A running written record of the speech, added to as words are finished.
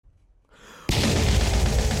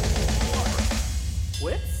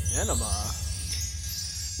Cinema.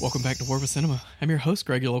 Welcome back to War with Cinema. I'm your host,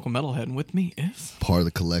 Greg, your local metalhead, and with me is... Par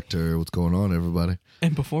the Collector. What's going on, everybody?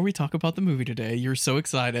 And before we talk about the movie today, you're so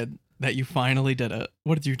excited that you finally did it.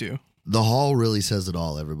 What did you do? The Hall really says it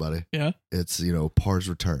all, everybody. Yeah? It's, Par's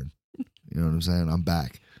return. You know what I'm saying? I'm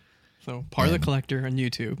back. So, Par the Collector on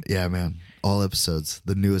YouTube. Yeah, man. All episodes.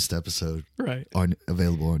 The newest episode. Right.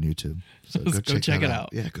 Available on YouTube. So Go check it out.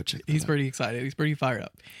 Yeah, go check it out. He's pretty excited. He's pretty fired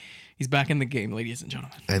up. He's back in the game, ladies and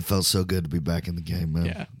gentlemen. It felt so good to be back in the game, man.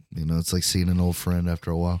 Yeah. It's like seeing an old friend after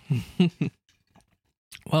a while.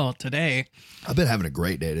 Well, today... I've been having a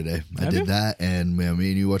great day today. I Have did you? that, and man, me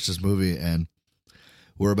and you watched this movie, and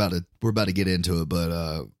we're about to get into it, but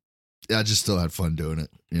I just still had fun doing it.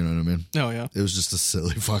 You know what I mean? Oh, yeah. It was just a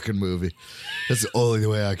silly fucking movie. That's the only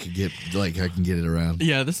way I can get it around.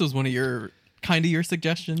 Yeah, this was one of your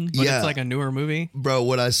suggestions, but Yeah. it's like a newer movie. Bro,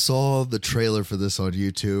 when I saw the trailer for this on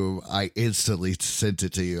YouTube, I instantly sent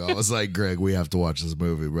it to you. I was like, Greg, we have to watch this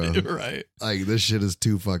movie, bro. Right. Like, this shit is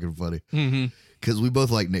too fucking funny. Mm-hmm. Because we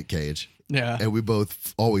both like Nick Cage. Yeah. And we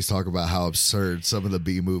both always talk about how absurd some of the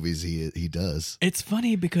B movies he does. It's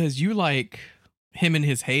funny because you like him in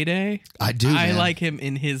his heyday. I do, I man. like him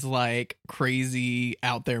in his like crazy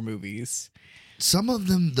out there movies. Some of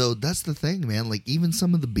them, though, that's the thing, man. Like, even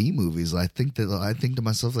some of the B movies, I think to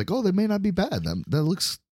myself, like, oh, they may not be bad. That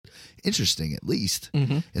looks interesting, at least.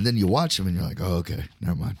 Mm-hmm. And then you watch them and you're like, oh, okay,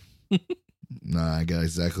 never mind. Nah, I got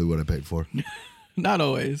exactly what I paid for. Not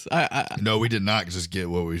always. No, we did not just get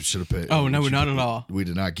what we should have paid. Oh, no, not at all. We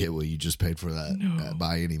did not get what you just paid for that No.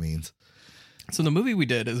 by any means. So the movie we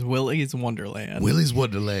did is Willy's Wonderland. Willy's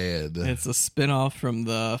Wonderland. It's a spin-off from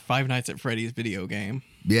the Five Nights at Freddy's video game.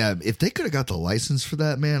 Yeah, if they could have got the license for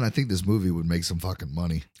that, man, I think this movie would make some fucking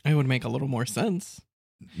money. It would make a little more sense.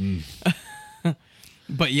 Mm.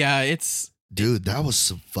 But yeah, it's... Dude, that was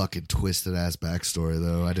some fucking twisted ass backstory,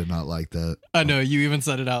 though. I did not like that. I know, you even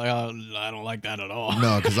said it out. Like, I don't like that at all.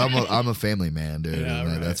 No, because I'm a family man, dude. Yeah,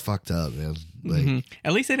 and right. That's fucked up, man. Like, Mhm.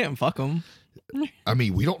 At least they didn't fuck him. I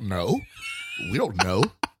mean, we don't know. We don't know.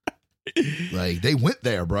 Like, they went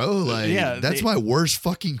there, bro. Like, Yeah, that's my worst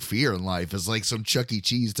fucking fear in life is like some Chuck E.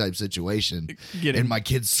 Cheese type situation. Getting- And my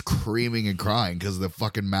kid's screaming and crying because the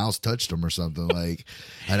fucking mouse touched him or something. Like,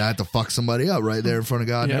 and I have to fuck somebody up right there in front of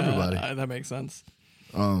God and everybody. That makes sense.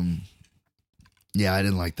 Yeah, I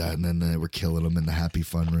didn't like that. And then they were killing him in the happy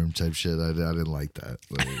fun room type shit. I didn't like that.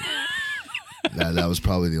 Like, that was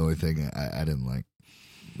probably the only thing I didn't like.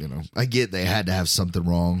 I get they had to have something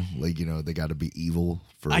wrong. Like, they got to be evil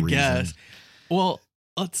for a I reason. guess. Well,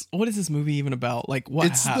 what is this movie even about? Like, what?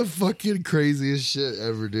 It's the fucking craziest shit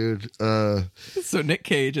ever, dude. So Nick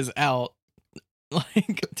Cage is out, like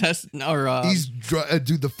He's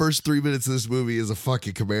dude. The first 3 minutes of this movie is a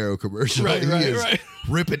fucking Camaro commercial. Right, He is right.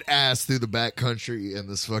 ripping ass through the back country in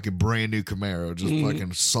this fucking brand new Camaro, just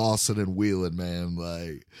fucking saucing and wheeling, man.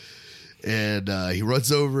 Like, and he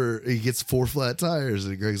runs over. He gets 4 flat tires,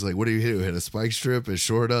 and Greg's like, "What do you hit? Hit a spike strip?" And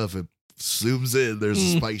sure enough, it zooms in. There's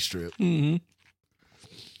a spike strip. Mm-hmm.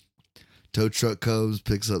 Tow truck comes,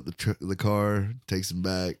 picks up the car, takes him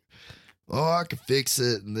back. Oh, I can fix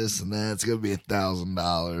it and this and that. It's gonna be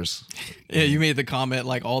 $1,000. Yeah, you made the comment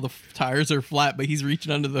like all the tires are flat, but he's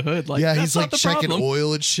reaching under the hood. Like, Yeah, that's he's not like the checking problem.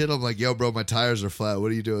 oil and shit. I'm like, yo, bro, my tires are flat.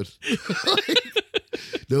 What are you doing?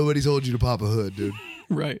 Nobody's told you to pop a hood, dude.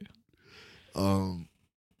 Right.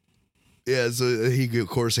 Yeah, so he of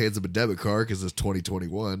course hands him a debit card because it's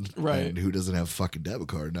 2021. Right. And who doesn't have a fucking debit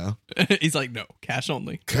card now? He's like, no, cash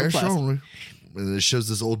only. No Cash plastic. only. And it shows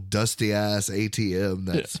this old dusty ass ATM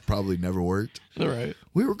that's probably never worked. All right.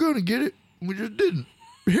 We were gonna get it, we just didn't.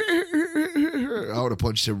 I would have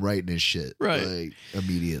punched him right in his shit, Right. like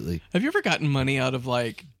immediately. Have you ever gotten money out of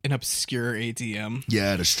like an obscure ATM?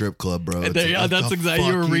 Yeah, at a strip club, bro. That's a exactly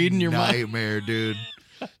you were fucking reading your mind. nightmare, dude.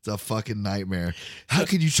 It's a fucking nightmare. How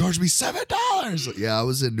could you charge me $7? Yeah, I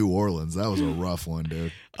was in New Orleans. That was a rough one,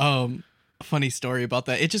 dude. Funny story about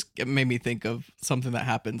that. It made me think of something that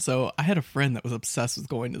happened. So I had a friend that was obsessed with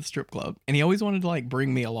going to the strip club, and he always wanted to like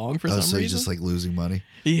bring me along for some So reason. he's just like losing money.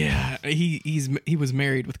 Yeah, he was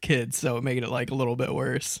married with kids, so it made it like a little bit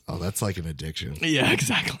worse. Oh, that's like an addiction. Yeah,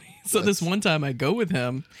 exactly. So this one time I go with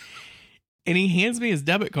him, and he hands me his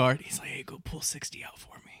debit card. He's like, "Hey, go pull 60 out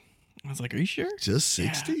for me." I was like, "Are you sure?" Just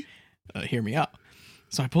 60? Yeah. Hear me out.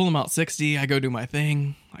 So I pull him out 60. I go do my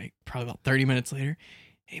thing. Like probably about 30 minutes later,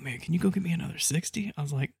 "Hey man, can you go get me another 60?" I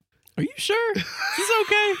was like, "Are you sure? Is this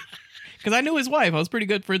okay?" Because I knew his wife. I was pretty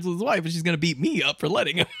good friends with his wife, and she's gonna beat me up for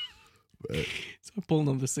letting him. Right. So I pulled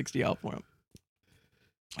another 60 out for him.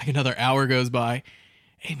 Like another hour goes by.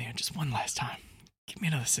 "Hey man, just one last time. Give me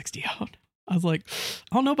another 60 out." I was like,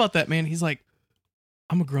 "I don't know about that, man." He's like,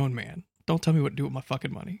 I'm a grown man. Don't tell me what to do with my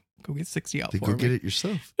fucking money. Go get 60 out Then for go me. get it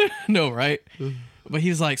yourself. No, right? But he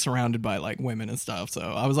was like surrounded by like women and stuff. So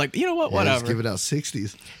I was like, you know what? Yeah, Whatever. just give it out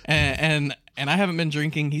 60s. And I haven't been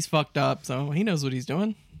drinking. He's fucked up. So he knows what he's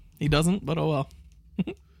doing. He doesn't, but oh well.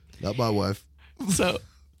 Not my wife.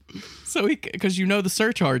 So he, because you know the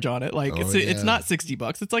surcharge on it, like it's yeah. not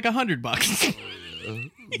 $60. It's like $100.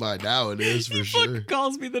 By now it is for He sure. fucking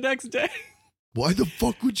calls me the next day. Why the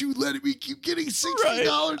fuck would you let me keep getting $60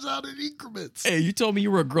 out in increments? Hey, you told me you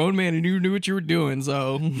were a grown man and you knew what you were doing.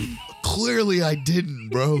 So Clearly I didn't,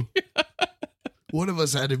 bro. One of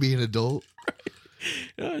us had to be an adult.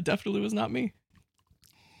 it definitely was not me.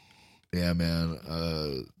 Yeah,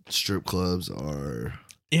 man. Strip clubs are,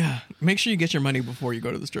 Yeah, make sure you get your money before you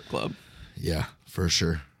go to the strip club, yeah, for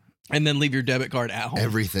sure. and then leave your debit card at home.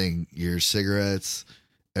 Everything, your cigarettes,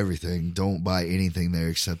 everything. Don't buy anything there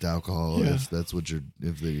except alcohol Yeah. if that's what you're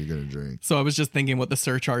gonna drink. So I was just thinking what the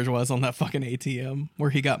surcharge was on that fucking ATM where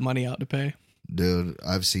he got money out to pay. Dude,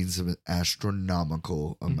 I've seen some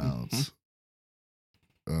astronomical amounts.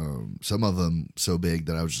 Some of them so big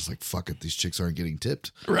that I was just like, fuck it, these chicks aren't getting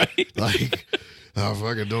tipped. Right. Like, I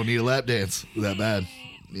fucking don't need a lap dance that bad,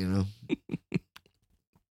 you know?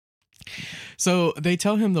 So they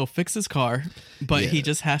tell him they'll fix his car, but he Yeah.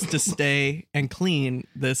 just has to stay and clean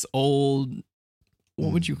this old,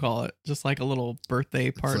 what would you call it? Just like a little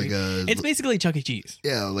birthday party. It's basically Chuck E. Cheese.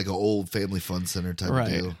 yeah, like an old family fun center type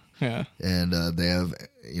Right. of deal. Yeah. And they have,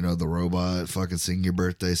 the robot fucking sing your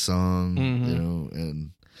birthday song, Mhm.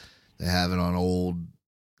 and they have it on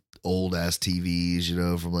old ass TVs,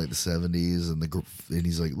 from like the 70s, and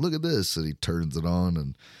he's like, look at this, and he turns it on,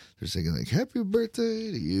 and they're singing like happy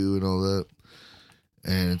birthday to you and all that,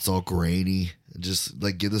 and it's all grainy, just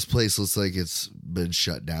like this place looks like it's been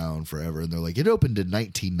shut down forever, and they're like, it opened in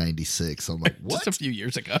 1996. I'm like, what? Just a few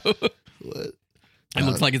years ago. What? It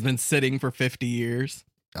looks like it's been sitting for 50 years.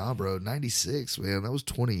 Ah, bro, 96, man, that was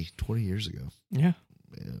 20 years ago, Yeah.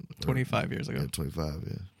 man. 25 years ago. Yeah, 25,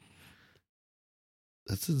 yeah.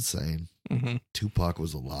 That's insane. Hmm. Tupac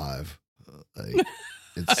was alive. Like,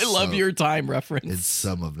 I love your time reference. It's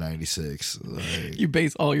some of 96. Like, You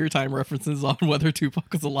base all your time references on whether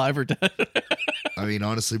Tupac is alive or dead. I mean,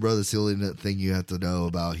 honestly, bro, that's the only thing you have to know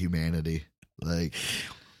about humanity. Like,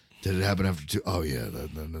 did it happen after two? Oh, yeah,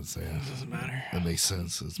 that's It doesn't matter. that makes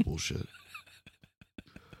sense. It's bullshit.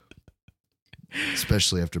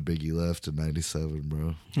 Especially after Biggie left in 97,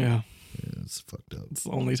 bro. Yeah. Yeah, it's fucked up. It's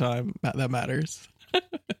the only time that matters.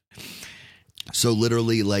 So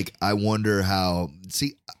literally, like, I wonder how.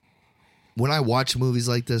 See, when I watch movies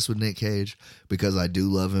like this with Nick Cage, because I do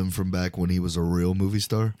love him from back when he was a real movie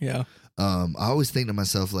star, Yeah. I always think to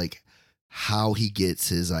myself, like, how he gets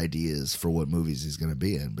his ideas for what movies he's going to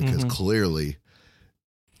be in, because clearly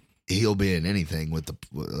he'll be in anything with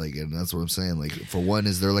and that's what I'm saying. Like, for one,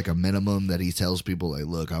 is there like a minimum that he tells people, like,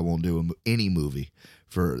 look, I won't do any movie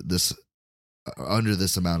for this under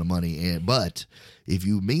this amount of money, but if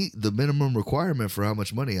you meet the minimum requirement for how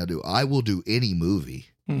much money I will do any movie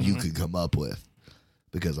you could come up with,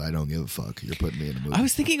 because I don't give a fuck. You're putting me in a movie. I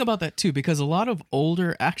was thinking about that too, because a lot of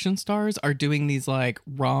older action stars are doing these like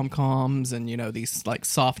rom-coms and, these like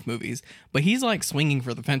soft movies, but he's like swinging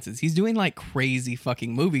for the fences. He's doing like crazy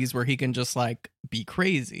fucking movies where he can just like be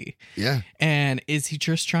crazy. Yeah. And is he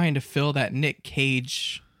just trying to fill that Nick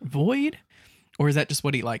Cage void? Or is that just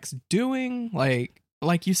what he likes doing?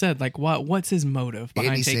 Like you said, like what's his motive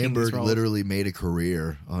behind Andy taking these Samberg roles? literally made a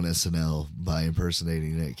career on SNL by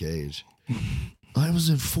impersonating Nick Cage. I was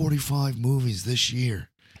in 45 movies this year.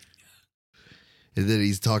 And then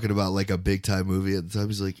he's talking about like a big time movie at the time.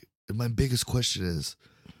 He's like, and my biggest question is,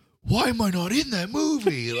 why am I not in that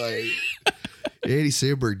movie? Like, Andy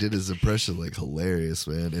Samberg did his impression like hilarious,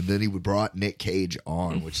 man. And then he brought Nick Cage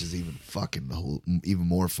on, which is even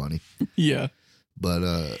more funny. Yeah.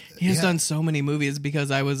 But He has done so many movies,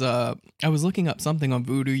 because I was looking up something on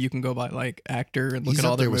Vudu. You can go by like actor and look he's at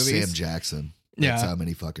all up their there with movies. Sam Jackson. That's Yeah. how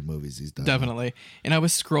many fucking movies he's done. Definitely. And I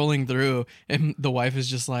was scrolling through, and the wife is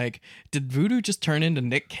just like, did Vudu just turn into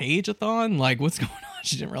Nick Cage-a-thon? Like, what's going on?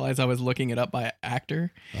 She didn't realize I was looking it up by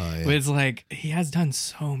actor. Oh, yeah. But it's like, he has done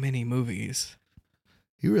so many movies.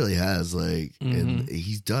 He really has, like, and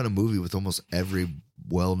he's done a movie with almost every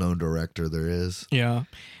well-known director there is. Yeah.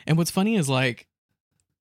 And what's funny is, like,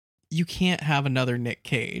 you can't have another Nick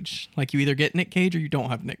Cage. Like, you either get Nick Cage or you don't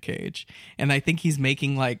have Nick Cage. And I think he's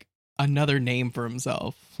making, like, another name for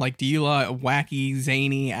himself. Like, do you like a wacky,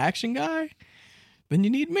 zany action guy? Then you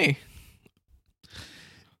need me.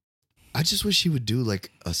 I just wish he would do,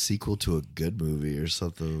 like, a sequel to a good movie or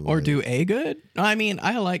something. Or like, do a good? I mean,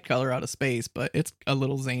 I like Color Out of Space, but it's a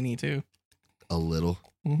little zany too. a little.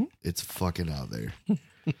 Mhm. It's fucking out there.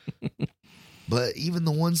 But even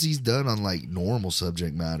the ones he's done on like normal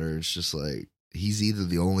subject matter, it's just like he's either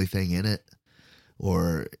the only thing in it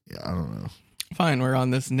or I don't know. Fine, we're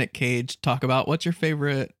on this Nick Cage talk about what's your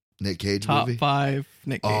favorite Nick Cage top movie? 5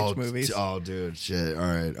 Nick Cage movies. Oh, dude, shit. All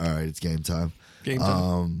right, it's game time. Game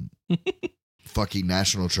time. Fucking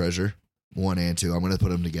National Treasure 1 and 2. I'm gonna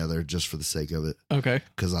put them together just for the sake of it Okay,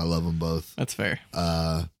 because I love them both. that's fair.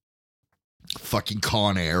 Fucking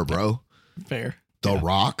Con Air, bro. Fair. The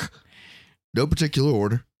Rock. No particular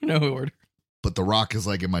order, No order. but The Rock is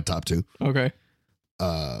like in my top 2. Okay.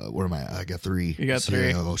 What am I? I got 3. You got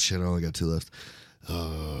 3. Oh shit, I only got 2 left.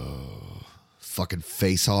 Fucking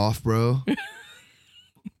Face Off, bro.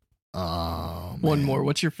 Oh, One man. more.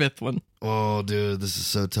 What's your 5th one? Oh, dude, this is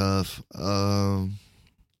so tough.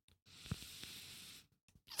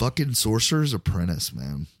 Fucking Sorcerer's Apprentice,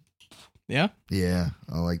 man. Yeah? Yeah,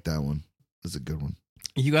 I like that one. That's a good one.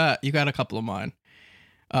 You got a couple of mine.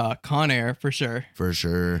 Con Air for sure. For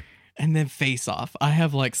sure. And then Face Off. I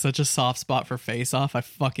have like such a soft spot for Face Off. I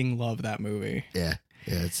fucking love that movie. Yeah.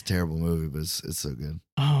 Yeah, it's a terrible movie, but it's so good.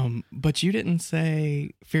 But you didn't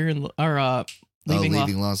say Leaving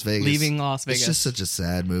Las Vegas. Leaving Las Vegas. It's just such a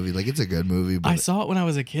sad movie. Like, it's a good movie, but I saw it when I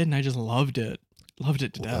was a kid and I just loved it. Loved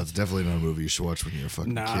it to well, death. that's definitely not a movie you should watch when you're a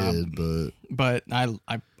fucking Nah. kid, But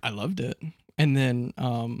I loved it. And then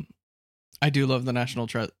I do love the National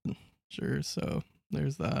Treasure, so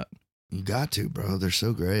there's that. you got to, bro. They're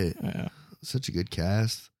so great. Yeah. Such a good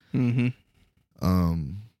cast. Mm-hmm.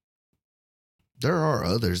 There are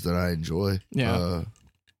others that I enjoy. Yeah.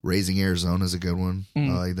 Raising Arizona is a good one. I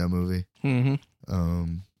like that movie. Mm-hmm.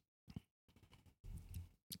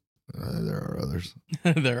 There are others.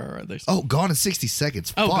 There are others. Oh, Gone in 60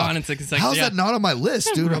 Seconds. Oh, Fuck. Gone in 60 Seconds. How's yeah. that not on my list,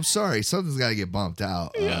 dude? I'm sorry. Something's got to get bumped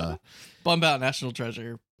out. Yeah. Bump out National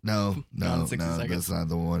Treasure. No, Gone in 60 Seconds. that's not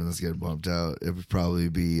the one that's getting bumped out. It would probably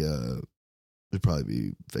be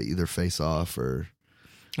either Face Off or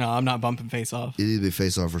No, I'm not bumping Face Off. it'd either be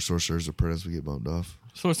Face Off or Sorcerer's Apprentice would get bumped off.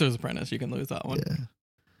 Sorcerer's Apprentice. You can lose that one.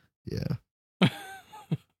 Yeah.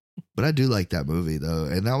 But I do like that movie though,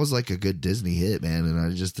 and that was like a good Disney hit, man.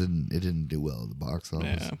 And it didn't do well at the box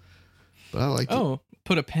office. Yeah. But I liked it. Oh,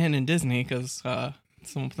 put a pin in Disney because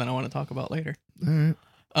something I want to talk about later. All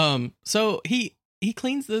right. So he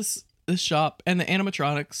cleans this shop and the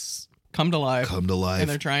animatronics come to life. Come to life. And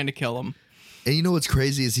they're trying to kill him. And you know what's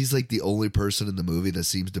crazy is he's like the only person in the movie that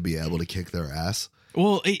seems to be able to kick their ass.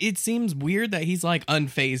 Well, it seems weird that he's like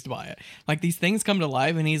unfazed by it. Like these things come to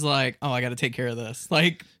life and he's like, oh, I got to take care of this.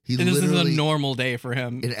 Like He this is a literally- normal day for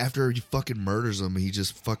him. And after he fucking murders them, he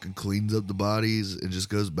just fucking cleans up the bodies and just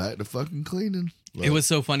goes back to fucking cleaning. It was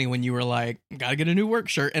so funny when you were like, gotta get a new work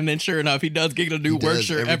shirt. And then sure enough, he does get a new work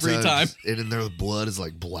shirt every time. And then their blood is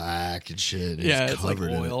like black and shit. And Yeah, it's it's like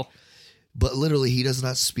covered in it. oil. But literally, he does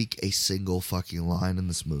not speak a single fucking line in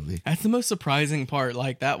this movie. That's the most surprising part.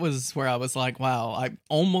 Like that was where I was like, wow, I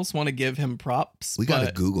almost want to give him props. We got to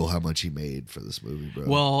but- Google how much he made for this movie, bro.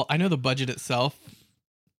 Well, I know the budget itself,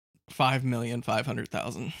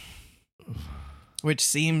 $5,500,000, which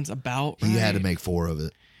seems about right. he had to make 4 of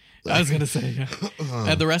it. I was gonna say, yeah.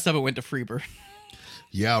 And the rest of it went to Freebird.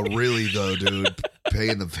 Yeah, really though, dude.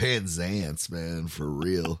 Paying the Van Zants, man, for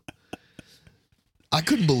real. I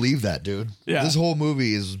couldn't believe that, dude. Yeah. This whole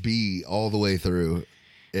movie is B all the way through,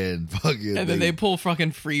 and fucking. And then they pull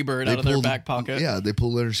fucking Freebird out of their pulled- back pocket. Yeah, they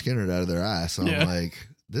pulled Leonard Skinner out of their ass. And Yeah. I'm like,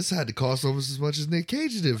 this had to cost almost as much as Nick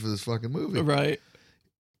Cage did for this fucking movie. Right.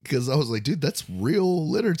 Because I was like, dude, that's real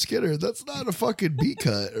Leonard Skinner. That's not a fucking beat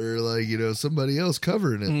cut or like, somebody else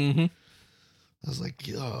covering it. Mm-hmm. I was like,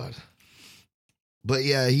 God. But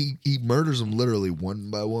yeah, he murders them literally one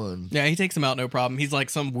by one. Yeah, he takes him out no problem. He's like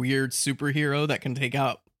some weird superhero that can take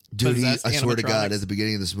out. Dude, possessed I swear to God, animatronics. at the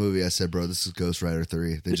beginning of this movie, I said, bro, this is Ghost Rider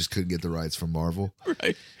 3. They just couldn't get the rights from Marvel.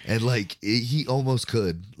 Right. And like, he almost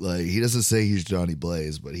could. Like, he doesn't say he's Johnny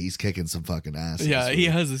Blaze, but he's kicking some fucking ass. in Yeah, this he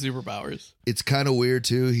movie. has the superpowers. It's kind of weird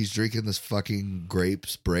too. He's drinking this fucking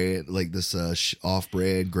grapes brand, like this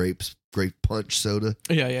off-brand grape punch soda.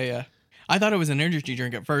 Yeah. I thought it was an energy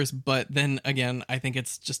drink at first, but then again, I think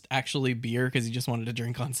it's just actually beer because he just wanted to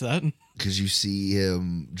drink on set. Because you see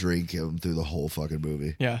him drink him through the whole fucking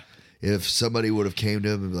movie. Yeah. If somebody would have came to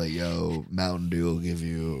him and be like, yo, Mountain Dew will give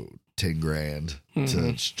you 10 grand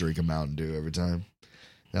to just drink a Mountain Dew every time,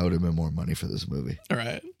 that would have been more money for this movie. All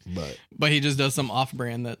right. But But he just does some off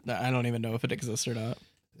brand that I don't even know if it exists or not.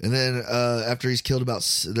 And then after he's killed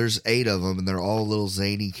there's 8 of them, and they're all little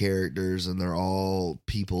zany characters, and they're all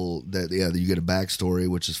people that, you get a backstory,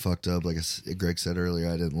 which is fucked up. Like Greg said earlier,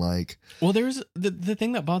 I didn't like. Well, there's the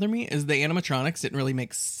thing that bothered me is the animatronics didn't really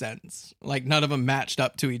make sense. Like, none of them matched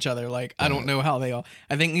up to each other. Like, I don't know how they all.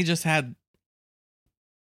 I think he just had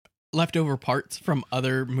leftover parts from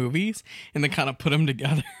other movies, and they kind of put them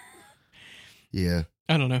together. Yeah,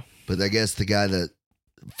 I don't know. But I guess the guy that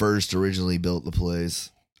first originally built the place,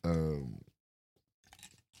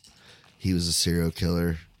 he was a serial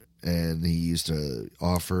killer, and he used to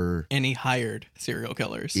offer. And he hired serial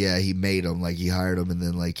killers. Yeah, he made them. Like, he hired them, and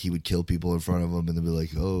then like he would kill people in front of them, and then be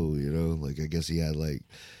like, oh, like I guess he got like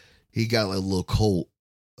a little cult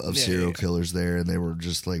of serial killers there, and they were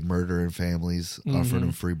just like murdering families, offering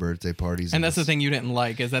them free birthday parties. And that's the thing you didn't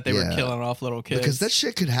like, is that they were killing off little kids. Because that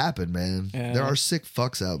shit could happen, man. Yeah. There are sick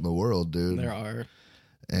fucks out in the world, dude. There are.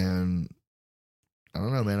 And I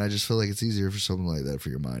don't know, man. I just feel like it's easier for something like that for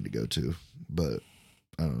your mind to go to. But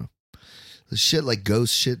I don't know. The shit like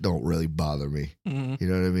ghost shit don't really bother me. Mm-hmm. You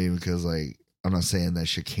know what I mean? Because like, I'm not saying that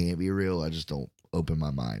shit can't be real. I just don't open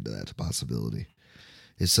my mind to that possibility.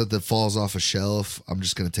 If something falls off a shelf, I'm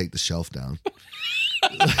just going to take the shelf down.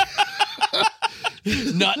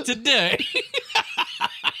 Not today.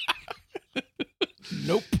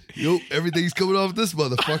 Nope. Everything's coming off this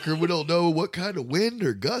motherfucker. We don't know what kind of wind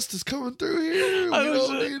or gust is coming through here. We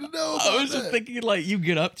don't need to know about I was just thinking, like, you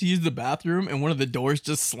get up to use the bathroom and one of the doors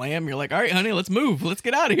just slam. You're like, all right, honey, let's move. Let's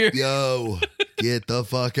get out of here. Yo, get the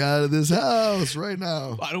fuck out of this house right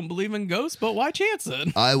now. I don't believe in ghosts, but why chance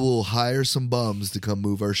it? I will hire some bums to come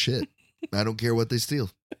move our shit. I don't care what they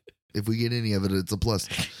steal. If we get any of it, it's a plus.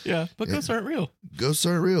 Yeah, but ghosts aren't real. Ghosts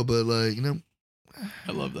aren't real, but like,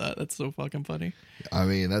 I love that. That's so fucking funny. I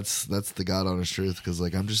mean, that's the God honest truth, because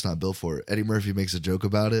like, I'm just not built for it. Eddie Murphy makes a joke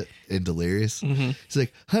about it in Delirious. Mm-hmm. He's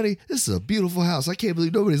like, honey, this is a beautiful house. I can't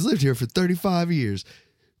believe nobody's lived here for 35 years.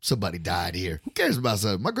 Somebody died here. Who cares about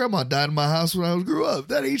something? My grandma died in my house when I grew up.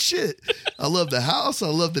 That ain't shit. I love the house. I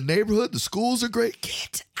love the neighborhood. The schools are great.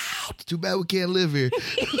 Get out. Too bad we can't live here.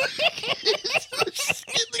 Just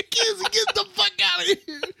get the kids and get the fuck out of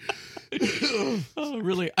here. Oh,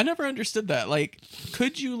 really? I never understood that. Like,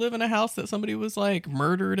 could you live in a house that somebody was like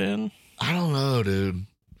murdered in? I don't know, dude.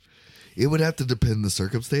 It would have to depend the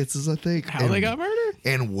circumstances, I think. How they got murdered?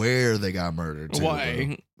 And where they got murdered, too.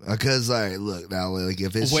 Why? Because, look, now, like,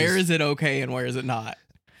 if it's where is it okay and where is it not?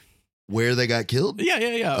 Where they got killed? Yeah.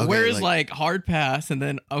 Okay, where is like hard pass and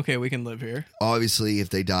then, okay, we can live here? Obviously, if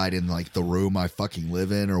they died in like the room I fucking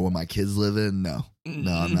live in or when my kids live in, no.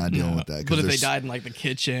 No, I'm not dealing with that. But if they died in like the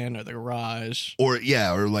kitchen or the garage. Or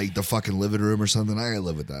like the fucking living room or something, I gotta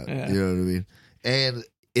live with that. Yeah. You know what I mean? And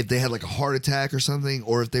if they had like a heart attack or something,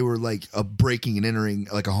 or if they were like a breaking and entering,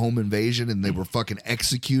 like a home invasion, and they were fucking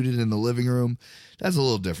executed in the living room, that's a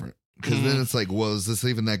little different. Because then it's like, well, is this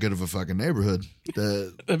even that good of a fucking neighborhood?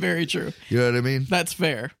 Very true. You know what I mean? That's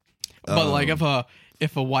fair. But like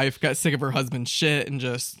if a wife got sick of her husband's shit and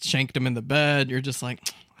just shanked him in the bed, you're just like,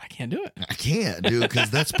 I can't do it. I can't, dude, because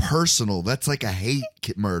that's personal. That's like a hate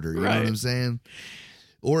murder. You know what I'm saying?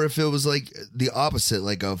 Or if it was like the opposite,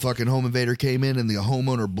 like a fucking home invader came in and the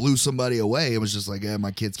homeowner blew somebody away, it was just like, my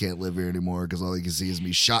kids can't live here anymore because all you can see is me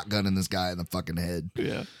shotgunning this guy in the fucking head.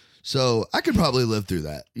 Yeah. So I could probably live through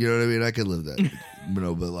that. You know what I mean? I could live that.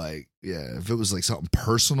 But like, yeah, if it was like something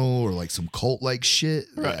personal or like some cult like shit,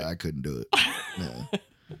 yeah, I couldn't do it.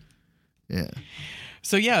 Yeah.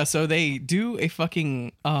 So they do a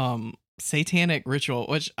fucking satanic ritual,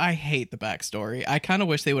 which I hate the backstory. I kind of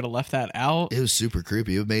wish they would have left that out. It was super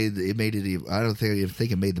creepy. It made it even, I don't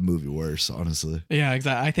think it made the movie worse, honestly. Yeah,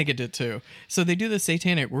 exactly. I think it did too. So they do the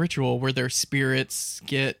satanic ritual where their spirits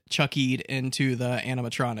get chuckied into the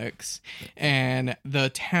animatronics, and the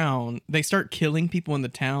town, they start killing people in the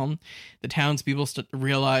town. The townspeople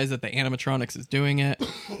realize that the animatronics is doing it.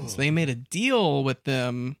 So they made a deal with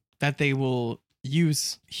them that they will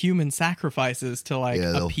use human sacrifices to like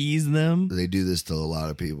appease them. They do this to a lot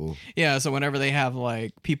of people. Yeah, so whenever they have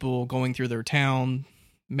like people going through their town,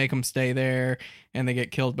 make them stay there, and they get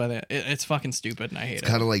killed by that. It's fucking stupid, and I hate it. It's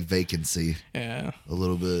kind of like Vacancy. Yeah, a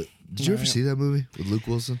little bit. Did you ever see that movie with Luke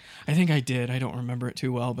Wilson? I think I did. I don't remember it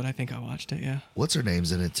too well, but I think I watched it. Yeah. What's her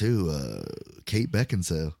name's in it too? Kate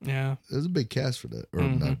Beckinsale. Yeah. There's a big cast for that, or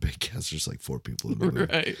not a big cast. There's like 4 people in the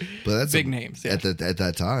movie. Right. But that's big names. Yeah. At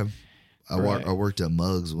that time. I worked at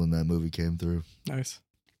Muggs when that movie came through. Nice.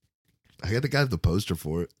 I got the poster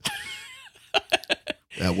for it.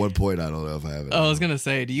 At one point, I don't know if I have it. Oh, I was gonna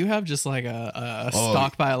say, do you have just like a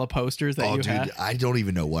stockpile of posters that you had? I don't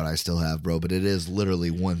even know what I still have, bro. But it is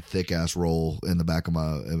literally one thick ass roll in the back of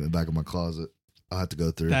my closet. I'll have to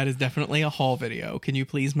go through. That is definitely a haul video. Can you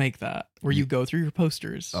please make that where you go through your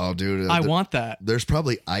posters? Oh, dude. I want that. There's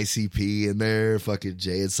probably ICP in there, fucking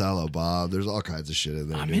Jay and Silent Bob. There's all kinds of shit in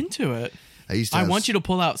there. I'm dude. into it. I want you to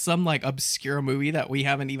pull out some like obscure movie that we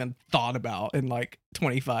haven't even thought about in like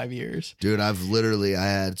 25 years. Dude, I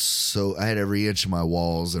had every inch of my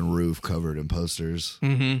walls and roof covered in posters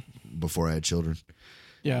before I had children.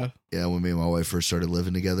 Yeah. Yeah, when me and my wife first started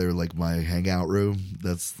living together, like my hangout room,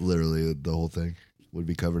 that's literally the whole thing would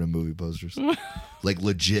be covered in movie posters. Like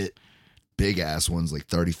legit big ass ones, like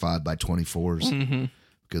 35 by 24s,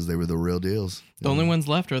 because they were the real deals. The only ones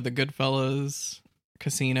left are the Goodfellas,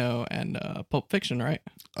 Casino, and Pulp Fiction, right?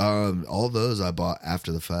 All those I bought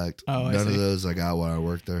after the fact. Oh, None of those I got while I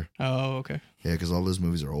worked there. Oh, okay. Yeah, because all those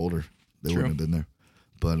movies are older. They True. wouldn't have been there.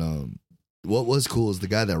 But what was cool is the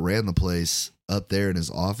guy that ran the place up there in his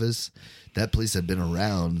office. That place had been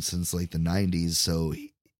around since like the 90s, so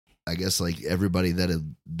I guess like everybody that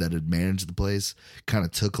had managed the place kind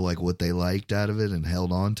of took like what they liked out of it and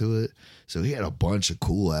held on to it. So he had a bunch of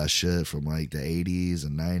cool ass shit from like the 80s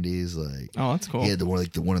and 90s. Like, oh, that's cool. He had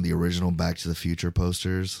one of the original Back to the Future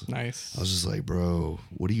posters. Nice. I was just like, bro,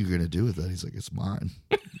 what are you gonna do with that? He's like, it's mine.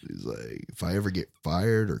 He's like, if I ever get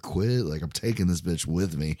fired or quit, like I'm taking this bitch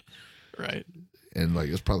with me. Right. And like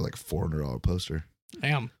it's probably like a $400 poster.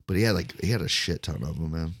 Damn. But he had a shit ton of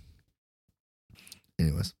them, man.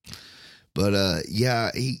 Anyways, but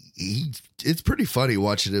yeah, he it's pretty funny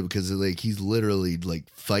watching it because like he's literally like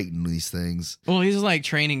fighting these things. Well, he's like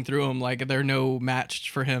training through them like they're no match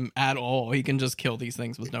for him at all. He can just kill these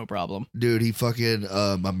things with no problem. Dude, he fucking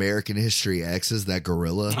American History X's that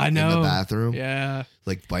gorilla I know. in the bathroom. Yeah.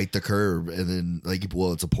 Like bite the curb and then like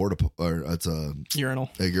it's a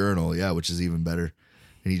urinal, yeah, which is even better.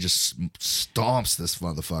 And he just stomps this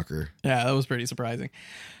motherfucker. Yeah, that was pretty surprising.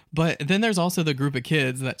 But then there's also the group of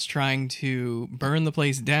kids that's trying to burn the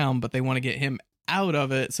place down, but they want to get him out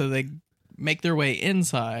of it, so they make their way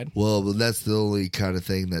inside. Well, that's the only kind of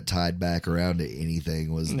thing that tied back around to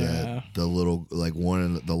anything was that the little, like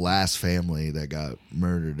the last family that got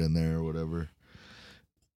murdered in there or whatever.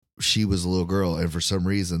 She was a little girl, and for some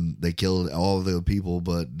reason they killed all of the people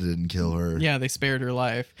but didn't kill her. Yeah, they spared her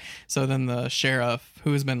life. So then the sheriff,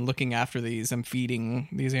 who has been looking after these and feeding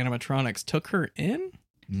these animatronics, took her in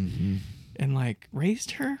and like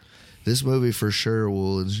raised her. This movie for sure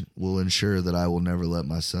will ensure that I will never let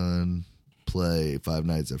my son play Five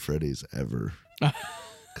Nights at Freddy's ever.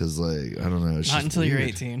 Because like I don't know, it's not just until weird. you're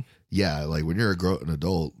 18. Yeah, like when you're an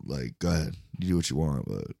adult, like go ahead, you do what you want,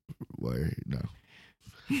 but why no?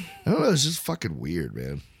 I don't know. It's just fucking weird,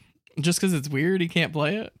 man. Just because it's weird, he can't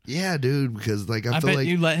play it? Yeah, dude. Because like I feel bet like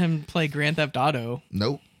you let him play Grand Theft Auto.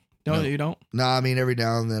 Nope. No, Nope. you don't? No, I mean every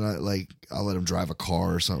now and then I'll let him drive a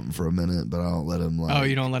car or something for a minute, but I don't let him like. Oh,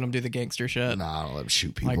 you don't let him do the gangster shit? Nah, I don't let him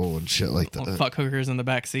shoot people and shit like that. Fuck hookers in the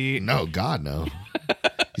back seat? No, God no.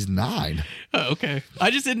 He's 9. Oh, okay.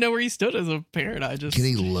 I just didn't know where he stood as a parent. Can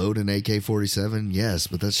he load an AK-47? Yes,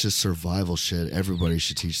 but that's just survival shit. Everybody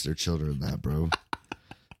should teach their children that, bro.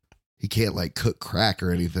 He can't like cook crack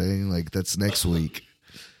or anything. Like that's next week.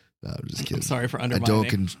 No, I'm just kidding. I'm sorry for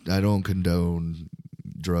undermining. I don't condone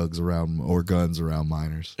drugs around or guns around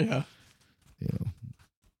minors. Yeah. You know.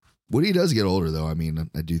 When he does get older, though, I mean,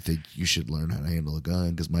 I do think you should learn how to handle a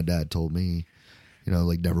gun because my dad told me, you know,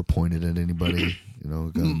 like never pointed at anybody. You know,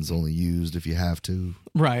 a gun's only used if you have to.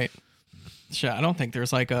 Right. Shit, I don't think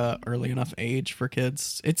there's like a early enough age for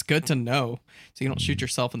kids. It's good to know so you don't shoot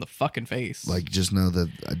yourself in the fucking face. Like, just know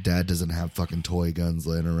that a dad doesn't have fucking toy guns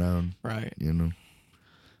laying around. Right. You know?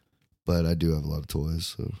 But I do have a lot of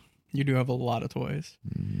toys, so. You do have a lot of toys.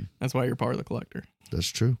 That's why you're part of the collector. That's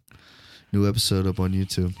true. New episode up on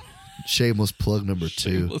YouTube. Shameless plug number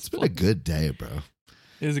 2. It's been a good day, bro.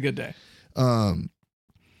 It is a good day.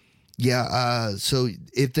 Yeah, so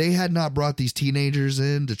if they had not brought these teenagers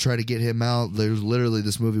in to try to get him out, there's literally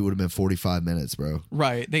this movie would have been 45 minutes, bro.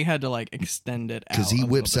 Right. They had to like extend it out. Because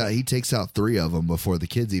he takes out 3 of them before the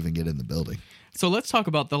kids even get in the building. So let's talk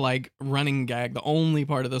about the like running gag, the only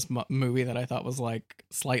part of this movie that I thought was like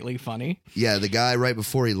slightly funny. Yeah, the guy right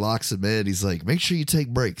before he locks him in, he's like, make sure you take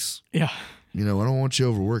breaks. Yeah. You know, I don't want you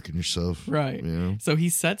overworking yourself. Right. You know? So he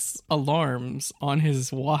sets alarms on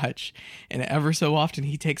his watch, and ever so often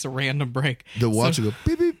he takes a random break. The watch will go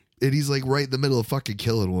beep, beep, and he's like right in the middle of fucking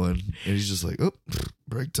killing one. And he's just like, oh,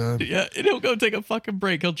 break time. Yeah, and he'll go take a fucking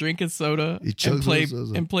break. He'll drink his soda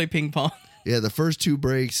and play ping pong. Yeah, the first 2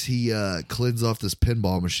 breaks, he cleans off this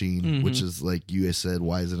pinball machine, which is like you said,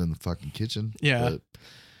 why is it in the fucking kitchen? Yeah.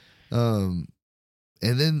 But,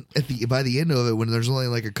 And then by the end of it, when there's only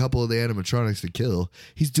like a couple of the animatronics to kill,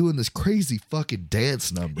 he's doing this crazy fucking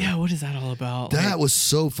dance number. Yeah, what is that all about? That was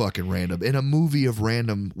so fucking random. In a movie of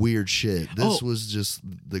random weird shit. This was just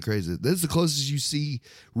the craziest. This is the closest you see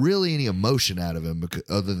really any emotion out of him,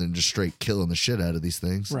 other than just straight killing the shit out of these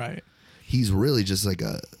things. Right. He's really just like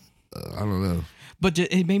I don't know. But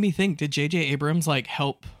it made me think, did J.J. Abrams like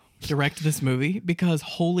help direct this movie? Because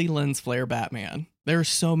holy lens flare Batman. There are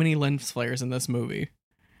so many lens flares in this movie.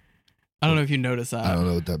 I don't know if you noticed that. I don't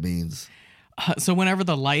know what that means. So whenever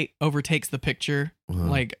the light overtakes the picture,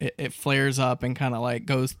 like it flares up and kind of like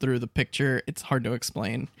goes through the picture. It's hard to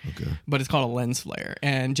explain. Okay. But it's called a lens flare.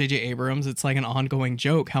 And J.J. Abrams, it's like an ongoing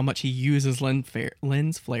joke how much he uses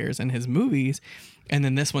lens flares in his movies. And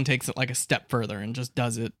then this one takes it like a step further and just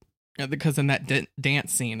does it. Because in that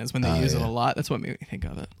dance scene is when they use it a lot. That's what made me think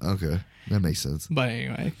of it. Okay. That makes sense. But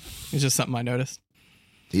anyway, it's just something I noticed.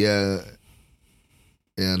 Yeah.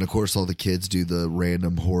 And of course, all the kids do the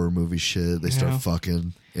random horror movie shit. They start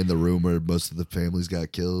fucking in the room where most of the families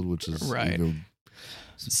got killed, which is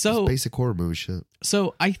so basic horror movie shit.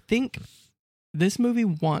 So I think this movie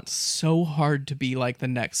wants so hard to be like the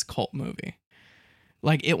next cult movie.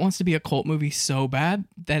 Like it wants to be a cult movie so bad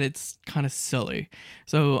that it's kind of silly.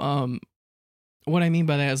 So what I mean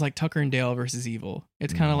by that is like Tucker and Dale versus Evil.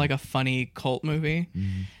 It's kind of like a funny cult movie.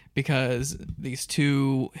 Because these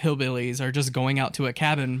two hillbillies are just going out to a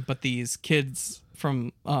cabin, but these kids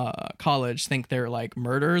from college think they're like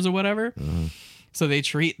murderers or whatever. So they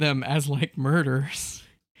treat them as like murderers.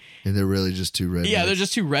 And they're really just two rednecks. Yeah, they're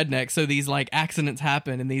just two rednecks. So these like accidents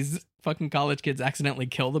happen and these fucking college kids accidentally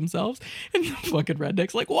kill themselves. And the fucking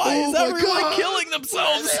rednecks like, why is everyone killing themselves?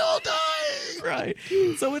 Why are they all dying?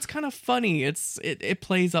 Right. So it's kind of funny. It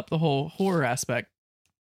plays up the whole horror aspect.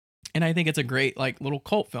 And I think it's a great like little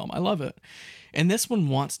cult film. I love it. And this one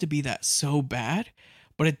wants to be that so bad,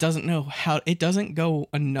 but it doesn't know how. It doesn't go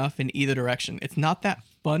enough in either direction. It's not that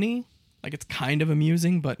funny. Like it's kind of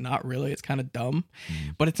amusing, but not really. It's kind of dumb.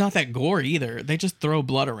 But it's not that gory either. They just throw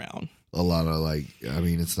blood around. A lot of like, I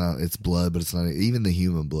mean, it's blood, but it's not even the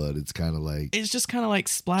human blood. It's kind of like, it's just kind of like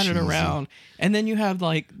splattered cheesy around. And then you have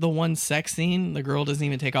like the one sex scene. The girl doesn't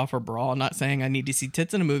even take off her bra. I'm not saying I need to see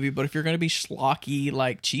tits in a movie, but if you're going to be schlocky,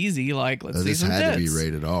 like cheesy, like let's see some tits. This had to be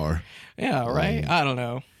rated R. Yeah, right? I don't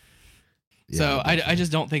know. Yeah, so I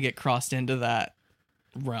just don't think it crossed into that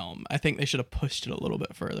realm. I think they should have pushed it a little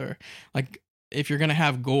bit further. Like if you're going to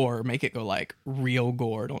have gore, make it go like real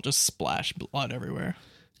gore. Don't just splash blood everywhere.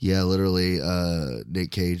 Yeah, literally, Nick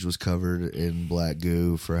Cage was covered in black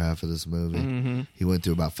goo for half of this movie. He went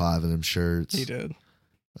through about 5 of them shirts. He did.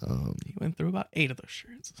 He went through about 8 of those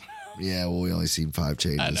shirts. Yeah, well, we only seen 5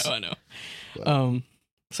 changes. I know. But.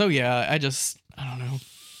 So yeah, I don't know.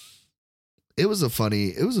 It was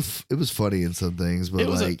funny in some things, but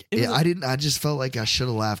I just felt like I should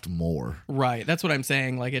have laughed more. Right. That's what I'm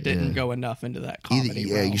saying. Like it didn't go enough into that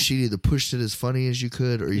comedy realm. You should either pushed it as funny as you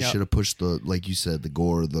could, or you should have pushed the, like you said, the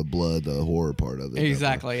gore, the blood, the horror part of it.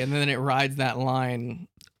 Exactly. And then it rides that line.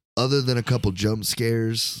 Other than a couple jump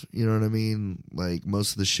scares, you know what I mean? Like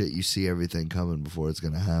most of the shit you see everything coming before it's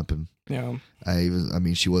going to happen. Yeah. I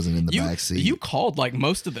mean, she wasn't in the backseat. You called like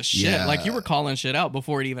most of the shit. Yeah. Like you were calling shit out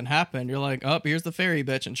before it even happened. You're like, oh, here's the fairy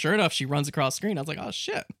bitch. And sure enough, she runs across screen. I was like, oh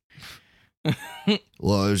shit.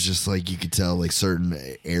 Well, it was just like you could tell like certain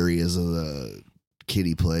areas of the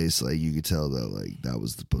kiddie place, like you could tell that like that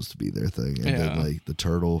was supposed to be their thing. And then like the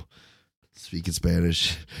turtle speaking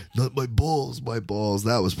Spanish, not my balls, my balls.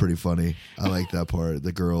 That was pretty funny. I like that part.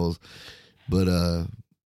 The girls, but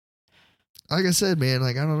like I said, man,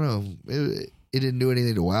 like I don't know, it didn't do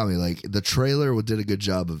anything to wow me. Like the trailer did a good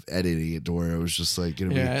job of editing it to where it was just like,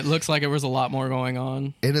 it looks like it was a lot more going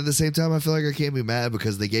on. And at the same time, I feel like I can't be mad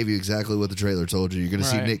because they gave you exactly what the trailer told you. You're going to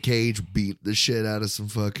see Nick Cage beat the shit out of some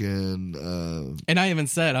fucking. And I even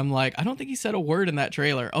said, I'm like, I don't think he said a word in that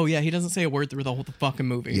trailer. Oh yeah, he doesn't say a word through the whole fucking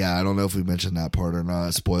movie. Yeah, I don't know if we mentioned that part or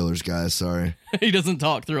not. Spoilers, guys. Sorry. He doesn't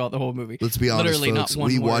talk throughout the whole movie. Let's be honest, literally folks. Not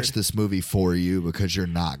one we word. watched this movie for you because you're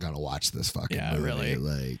not going to watch this fucking movie. Yeah, really.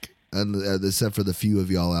 Like. And except for the few of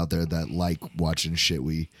y'all out there that like watching shit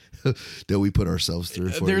that we put ourselves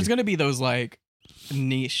through. There's going to be those like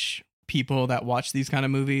niche people that watch these kind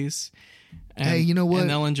of movies. And, hey, you know what? And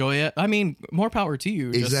they'll enjoy it. I mean, more power to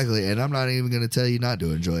you. Exactly. And I'm not even going to tell you not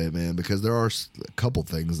to enjoy it, man, because there are a couple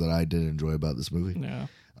things that I did enjoy about this movie. Yeah.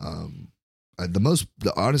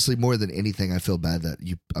 honestly, more than anything, I feel bad that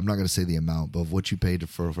I'm not going to say the amount, but of what you paid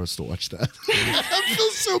for us to watch that. I feel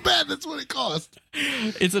so bad. That's what it cost.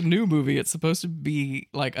 It's a new movie. It's supposed to be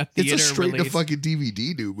like a theater It's a straight release. to fucking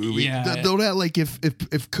DVD new movie. Yeah. Don't act like if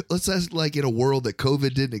let's act like in a world that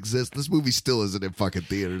COVID didn't exist, this movie still isn't in fucking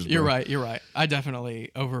theaters. Bro. You're right. I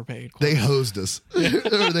definitely overpaid. They hosed us. Or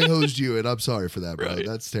they hosed you, and I'm sorry for that, bro. Right.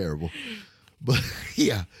 That's terrible. But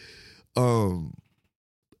yeah.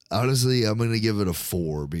 Honestly, I'm going to give it a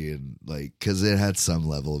 4 being like, because it had some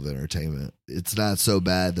level of entertainment. It's not so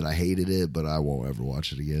bad that I hated it, but I won't ever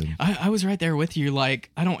watch it again. I was right there with you.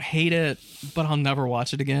 Like, I don't hate it, but I'll never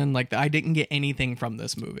watch it again. Like, I didn't get anything from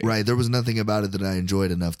this movie. Right. There was nothing about it that I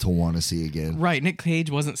enjoyed enough to want to see again. Right. Nick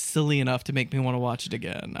Cage wasn't silly enough to make me want to watch it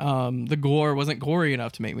again. The gore wasn't gory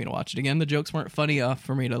enough to make me watch it again. The jokes weren't funny enough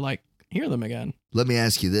for me to, like, hear them again. Let me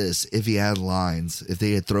ask you this. If he had lines, if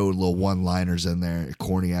they had thrown little one-liners in there,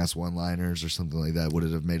 corny-ass one-liners or something like that, would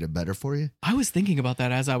it have made it better for you? I was thinking about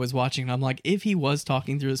that as I was watching. I'm like, if he was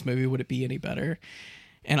talking through this movie, would it be any better?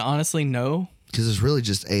 And honestly, no. Because it's really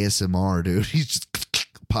just ASMR, dude. He's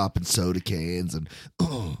just popping soda cans and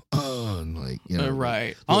like, you know.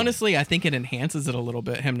 Right. Honestly, I think it enhances it a little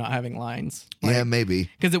bit, him not having lines. Like, yeah, maybe.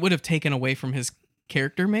 Because it would have taken away from his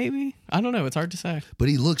character, maybe. I don't know. It's hard to say. But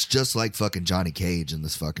he looks just like fucking Johnny Cage in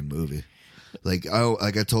this fucking movie.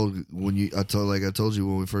 I told you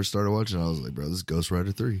when we first started watching, I was like, bro, this is Ghost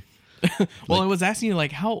Rider 3. Well, I was asking you,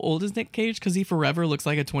 like, how old is Nick Cage? Because he forever looks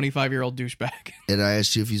like a 25-year-old douchebag. And I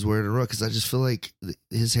asked you if he's wearing a rug because I just feel like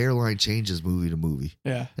his hairline changes movie to movie.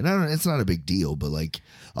 Yeah. And it's not a big deal, but like,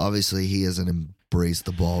 obviously he hasn't embraced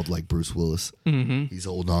the bald like Bruce Willis. Mm-hmm. He's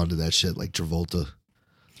holding on to that shit like Travolta.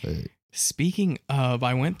 Speaking of,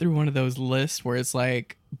 I went through one of those lists where it's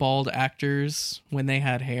like bald actors when they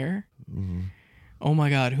had hair. Mm-hmm. Oh my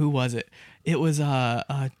God, who was it? It was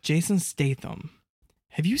Jason Statham.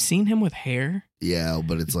 Have you seen him with hair? Yeah,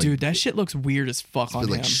 but it's like, dude, that shit looks weird as fuck on him.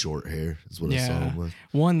 like short hair is what I saw him with.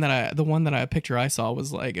 The one that I picture I saw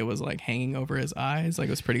was like, it was like hanging over his eyes, like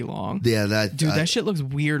it was pretty long. Yeah, that shit looks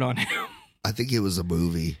weird on him. I think it was a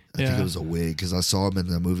movie. I think it was a wig because I saw him in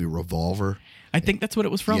the movie Revolver. I think that's what it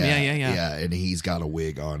was from. Yeah. Yeah, and he's got a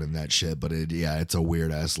wig on and that shit, but it's a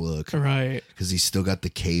weird ass look. Right. Because he's still got the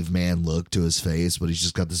caveman look to his face, but he's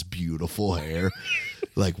just got this beautiful hair.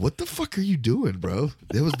 Like, what the fuck are you doing, bro?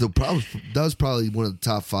 That was probably one of the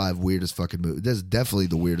top 5 weirdest fucking movies. That's definitely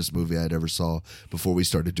the weirdest movie I'd ever saw before we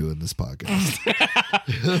started doing this podcast.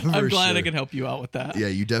 I'm glad I could help you out with that. Yeah,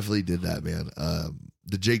 you definitely did that, man.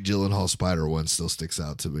 The Jake Gyllenhaal spider one still sticks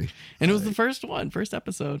out to me. And it was the first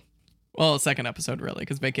episode. Well, second episode, really,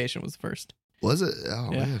 because Vacation was the first. Was it? Oh,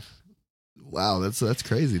 yeah. Man. Wow, that's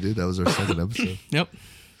crazy, dude. That was our second episode. Yep.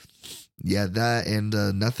 Yeah, that and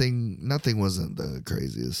nothing wasn't the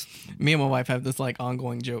craziest. Me and my wife have this like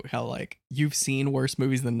ongoing joke how like you've seen worse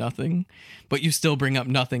movies than Nothing, but you still bring up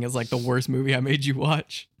Nothing as like the worst movie I made you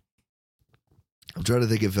watch. I'm trying to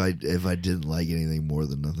think if I didn't like anything more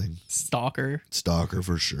than Nothing. Stalker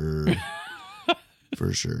for sure.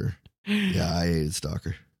 For sure. Yeah, I hated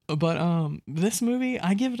Stalker. But this movie,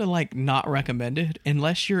 I give it a like not recommended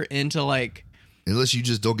unless you're into like, unless you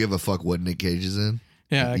just don't give a fuck what Nick Cage is in.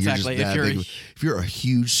 Yeah, exactly. If you're a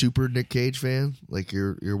huge super Nick Cage fan, like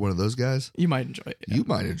you're one of those guys, you might enjoy it. Yeah. You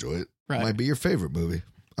might enjoy it. Right. It might be your favorite movie.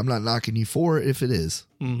 I'm not knocking you for it if it is,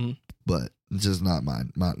 but it's just not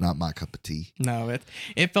mine. Not my cup of tea. No,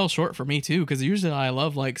 it fell short for me too because usually I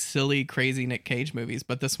love like silly, crazy Nick Cage movies,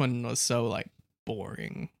 but this one was so like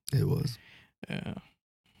boring. It was. Yeah.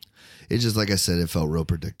 It's just like I said, it felt real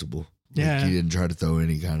predictable. Yeah. Like you didn't try to throw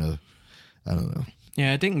any kind of, I don't know.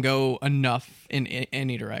 Yeah, it didn't go enough in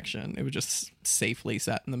any direction. It was just safely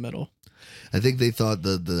sat in the middle. I think they thought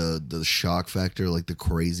the shock factor, like the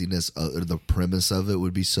craziness, or the premise of it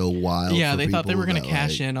would be so wild. Yeah, they thought they were going to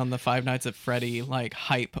cash in on the Five Nights at Freddy like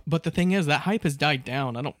hype. But the thing is, that hype has died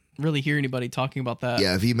down. I don't really hear anybody talking about that.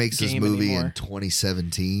 Yeah, if he makes this movie anymore. in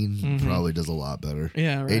 2017, he probably does a lot better.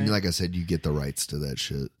 Yeah, right. And like I said, you get the rights to that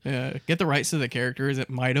shit. Yeah, get the rights to the characters. It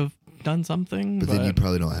might have done something. But then you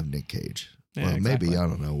probably don't have Nick Cage. Yeah, well, exactly. Maybe, I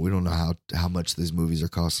don't know. We don't know how much these movies are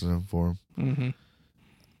costing him for him.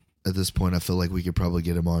 At this point, I feel like we could probably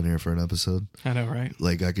get him on here for an episode. I know, right?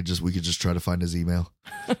 Like we could just try to find his email.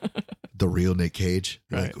 The real Nick Cage.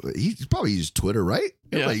 Right. Like, he probably used Twitter, right?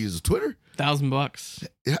 Everybody uses Twitter. $1,000.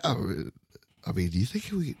 Yeah. I mean, do you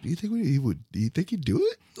think he'd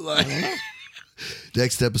do it? Like,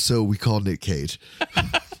 next episode, we call Nick Cage.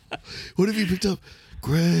 What if he picked up?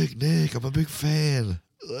 Nick, I'm a big fan.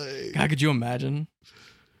 Like, God, could you imagine?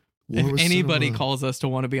 If anybody calls us to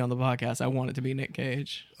want to be on the podcast, I want it to be Nick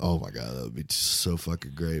Cage. Oh my God, that would be so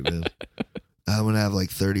fucking great, man. I'm gonna have like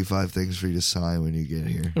 35 things for you to sign when you get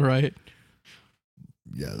here. Right.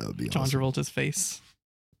 Yeah, that would be John awesome. Travolta's face.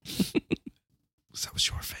 So that was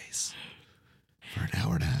your face for an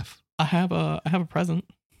hour and a half. I have a present.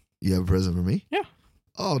 You have a present for me? Yeah.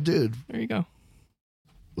 Oh, dude. There you go.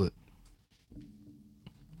 What?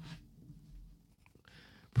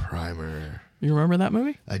 Primer. You remember that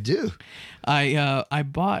movie? I do. I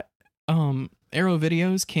bought Arrow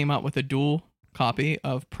Videos came out with a dual copy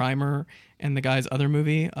of Primer and the guy's other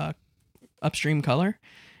movie, Upstream Color,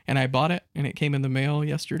 and I bought it and it came in the mail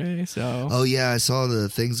yesterday. So Oh yeah, I saw the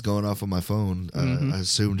things going off on my phone. Mhm. I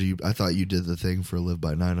assumed I thought you did the thing for Live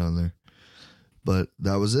by Night on there, but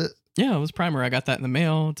that was it. yeah, it was Primer. I got that in the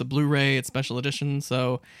mail. It's a Blu-ray. It's special edition.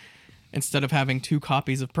 So instead of having 2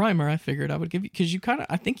 copies of Primer, I figured I would give you because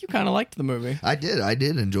I think you kind of liked the movie. I did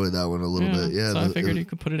enjoy that one a little bit. Yeah, So I figured you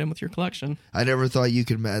could put it in with your collection. I never thought you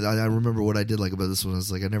could. I remember what I did like about this one.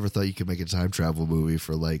 Is like I never thought you could make a time travel movie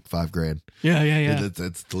for like $5,000. Yeah. And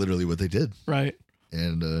that's literally what they did. Right.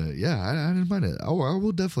 And yeah, I didn't mind it. I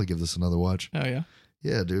will definitely give this another watch. Oh yeah.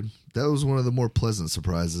 Yeah, dude, that was one of the more pleasant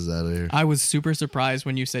surprises out of here. I was super surprised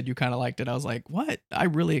when you said you kind of liked it. I was like, "What? I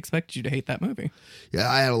really expected you to hate that movie." Yeah,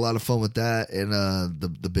 I had a lot of fun with that and the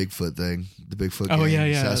Bigfoot thing, the Bigfoot. Oh,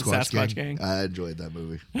 gang, yeah, Sasquatch, Sasquatch gang. I enjoyed that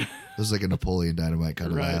movie. It was like a Napoleon Dynamite kind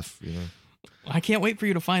of Right. laugh, you know. I can't wait for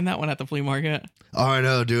you to find that one at the flea market. Oh, I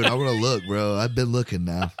know, dude. I want to look, bro. I've been looking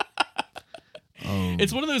now.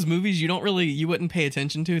 It's one of those movies you wouldn't pay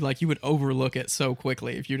attention to. Like you would overlook it so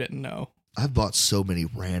quickly if you didn't know. I've bought so many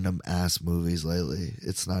random ass movies lately.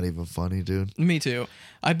 It's not even funny, dude. Me too.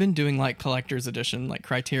 I've been doing like collector's edition, like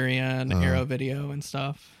Criterion, Arrow Video, and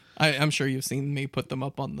stuff. I'm sure you've seen me put them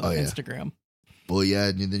up on the yeah. Instagram. Well, yeah,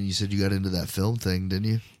 and then you said you got into that film thing, didn't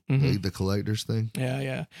you? Mhm. Like the collector's thing.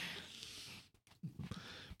 Yeah.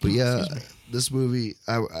 But yeah, Excuse me. this movie,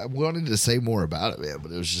 I wanted to say more about it, man,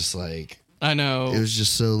 but it was just like, I know. it was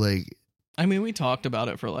just so like, I mean, we talked about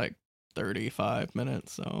it for like 35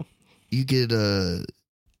 minutes, so. you get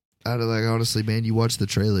out of like, honestly, man, you watch the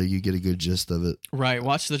trailer, you get a good gist of it. Right,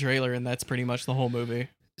 watch the trailer and that's pretty much the whole movie.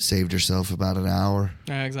 Saved yourself about an hour,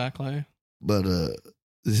 Yeah, exactly. but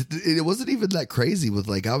it wasn't even that crazy. With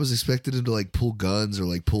like, I was expecting him to like pull guns or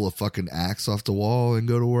like pull a fucking axe off the wall and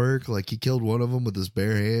go to work. Like he killed one of them with his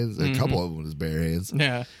bare hands, a couple of them with his bare hands.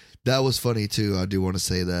 Yeah. That was funny too. I do want to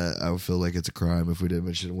say that. I would feel like it's a crime if we didn't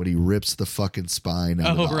mention it. When he rips the fucking spine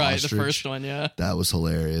out of the Right, ostrich. the first one, yeah. That was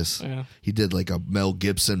hilarious. Yeah. He did like a Mel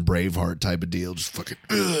Gibson Braveheart type of deal. Just fucking.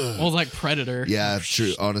 Well, it was like Predator. Yeah,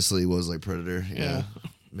 true. Honestly, it was like Predator. Yeah.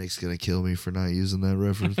 Nick's gonna kill me for not using that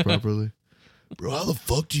reference properly. Bro, how the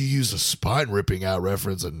fuck do you use a spine ripping out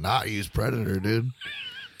reference and not use Predator, dude?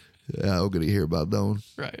 Yeah, I'm gonna hear about that one.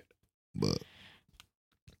 Right. But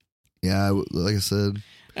yeah, like I said,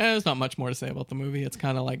 There's not much more to say about the movie. It's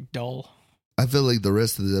kind of like dull. I feel like the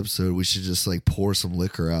rest of the episode we should just like pour some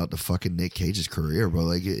liquor out to fucking Nick Cage's career, bro.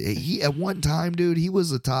 Like he at one time, dude, he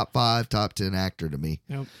was a top 5, top 10 actor to me.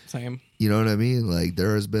 Yep, same. You know what I mean? Like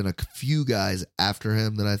there has been a few guys after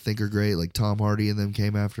him that I think are great. Like Tom Hardy and them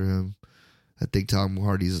came after him. I think Tom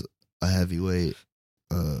Hardy's a heavyweight.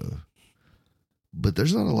 But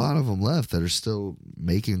there's not a lot of them left that are still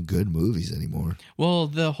making good movies anymore. Well,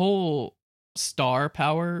 the whole star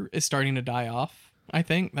power is starting to die off. I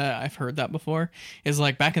think that I've heard that before. Is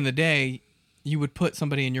like back in the day, you would put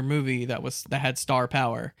somebody in your movie that had star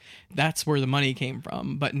power. That's where the money came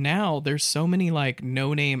from. But now there's so many like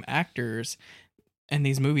no-name actors, and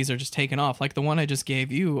these movies are just taking off. Like the one I just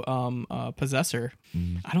gave you, Possessor.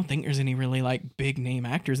 I don't think there's any really like big name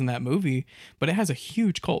actors in that movie, but it has a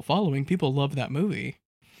huge cult following. People love that movie.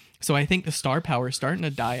 So I think the star power is starting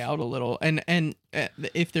to die out a little. And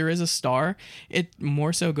if there is a star, it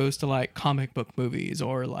more so goes to like comic book movies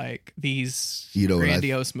or like these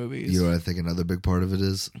grandiose movies. You know what I think another big part of it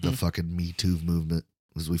is? The fucking Me Too movement.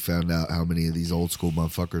 Because we found out how many of these old school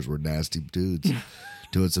motherfuckers were nasty dudes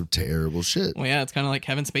doing some terrible shit. Well, yeah, it's kind of like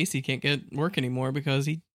Kevin Spacey can't get work anymore because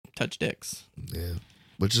he touched dicks. Yeah.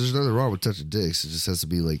 Which there's nothing wrong with touching dicks. It just has to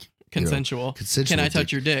be like consensual. Consensual. Can I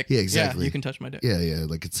touch your dick? Yeah, exactly. Yeah, you can touch my dick. Yeah,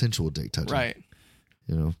 like consensual dick touching. Right.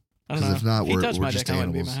 You know? I don't know. Because if not, If he we're touched my just dick, I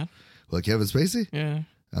wouldn't animals. be mad. Like Kevin Spacey? Yeah.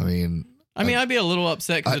 I mean, I'd be a little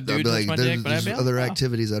upset because a I'd dude be touched my dick, but I'd there's be like, other "Oh, wow."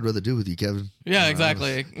 activities I'd rather do with you, Kevin. Yeah,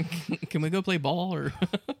 exactly. Can we go play ball or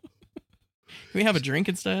can we have a drink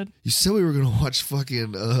instead? You said we were gonna watch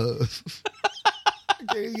fucking I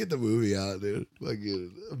can't even get the movie out, dude.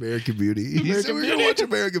 Fucking American Beauty. You said we were gonna watch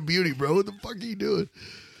American Beauty, bro. What the fuck are you doing?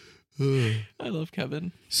 I love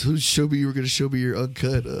Kevin. So you were gonna show me your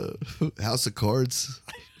uncut House of Cards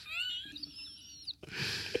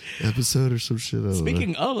episode or some shit. I don't know.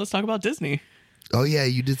 Speaking of, let's talk about Disney. Oh yeah,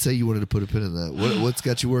 you did say you wanted to put a pin in that. What's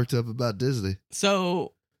got you worked up about Disney?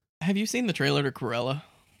 So, have you seen the trailer to Cruella?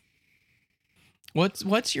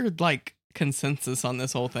 What's your like consensus on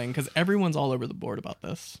this whole thing? Because everyone's all over the board about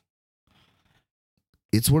this.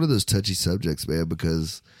 It's one of those touchy subjects, man,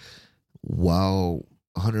 because while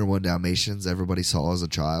 101 Dalmatians everybody saw as a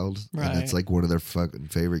child, and it's like one of their fucking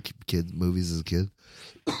favorite kid movies as a kid.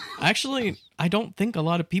 Actually, I don't think a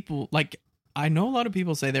lot of people, like, I know a lot of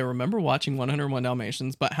people say they remember watching 101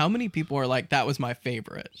 Dalmatians, but how many people are like, that was my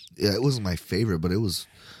favorite? Yeah, it wasn't my favorite, but it was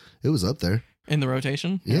up there. In the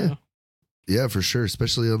rotation? Yeah. Yeah, for sure.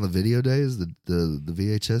 Especially on the video days, the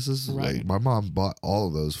VHSs. Right. Like, my mom bought all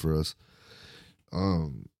of those for us.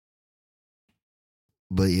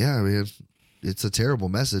 But yeah, I mean, it's a terrible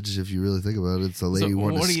message if you really think about it. It's a lady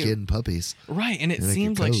wanting to skin puppies. Right, and it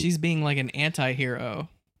seems like she's being like an anti-hero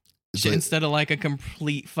instead of like a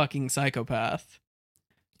complete fucking psychopath.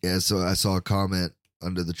 Yeah, so I saw a comment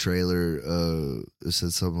under the trailer. It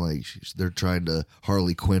said something like they're trying to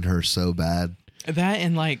Harley Quinn her so bad. That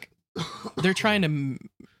and like they're trying to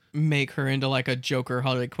make her into like a Joker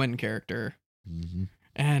Harley Quinn character. Mm-hmm.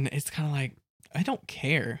 And it's kind of like, I don't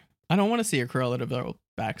care. I don't want to see a Cruella de Vil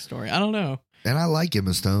backstory. I don't know. And I like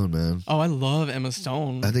Emma Stone, man. Oh, I love Emma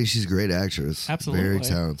Stone. I think she's a great actress. Absolutely. Very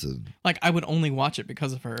talented. Like, I would only watch it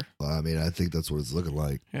because of her. Well, I mean, I think that's what it's looking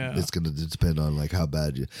like. Yeah. It's going to depend on, like, how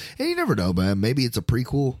bad you... And you never know, man. Maybe it's a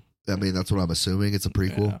prequel. I mean, that's what I'm assuming. It's a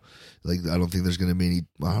prequel. Yeah. Like, I don't think there's going to be any...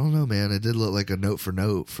 I don't know, man. It did look like a note for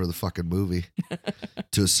the fucking movie.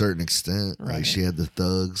 To a certain extent. Right. Like, she had the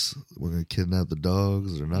thugs. We're going to kidnap the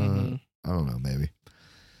dogs or not. Mm-hmm. I don't know, maybe.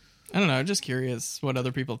 I don't know. I'm just curious what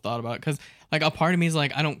other people thought about it. Because, like, a part of me is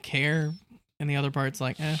like, I don't care. And the other part's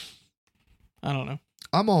like, I don't know.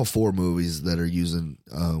 I'm all for movies that are using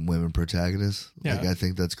women protagonists. Yeah. Like, I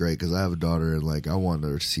think that's great because I have a daughter and, like, I want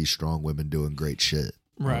her to see strong women doing great shit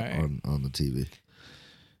Right. on the TV.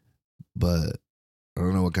 But I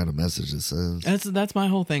don't know what kind of message it says. That's my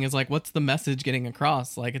whole thing is like, what's the message getting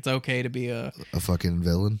across? Like, it's okay to be a fucking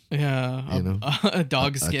villain. Yeah. You know? A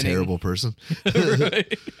dog skinning. A terrible person.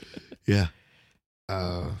 Right. Yeah.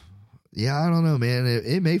 Yeah, I don't know, man.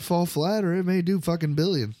 It may fall flat or it may do fucking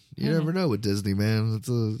billion. You never know with Disney, man. It's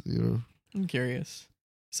I'm curious.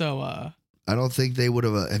 So, I don't think they would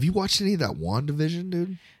have you watched any of that WandaVision,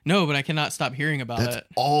 dude? No, but I cannot stop hearing about That's it.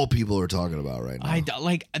 all people are talking about right now.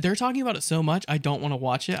 Like, they're talking about it so much, I don't want to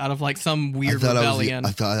watch it out of like some weird I rebellion.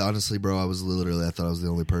 thought honestly, bro, I thought I was the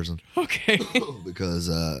only person. Okay. Because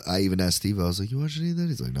I even asked Steve, I was like, you watch any of that?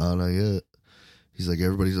 He's like, no, not yet. He's like,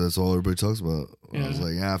 that's all everybody talks about. Yeah. I was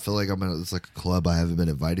like, I feel like it's like a club I haven't been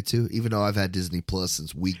invited to, even though I've had Disney Plus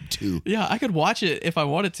since week 2. Yeah, I could watch it if I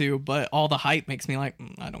wanted to, but all the hype makes me like,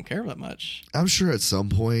 I don't care that much. I'm sure at some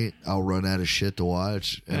point I'll run out of shit to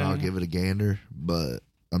watch and I'll give it a gander, but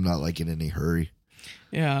I'm not like in any hurry.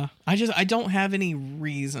 Yeah, I don't have any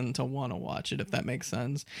reason to want to watch it, if that makes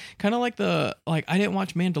sense. Kind of like I didn't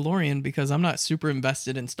watch Mandalorian because I'm not super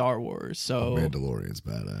invested in Star Wars. So Mandalorian's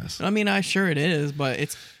badass. I mean, sure it is, but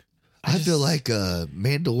it's. I feel like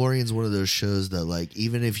Mandalorian's one of those shows that, like,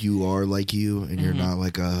 even if you are like you and you're not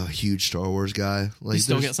like a huge Star Wars guy, like, you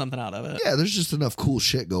still get something out of it. Yeah, there's just enough cool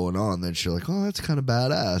shit going on that you're like, oh, that's kind of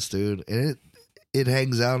badass, dude. And it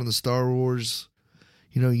hangs out in the Star Wars,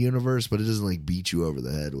 universe, but it doesn't like beat you over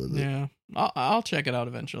the head with it. Yeah, I'll check it out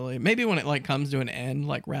eventually. Maybe when it like comes to an end,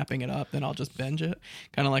 like wrapping it up, then I'll just binge it.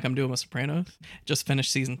 Kind of like I'm doing with Sopranos. Just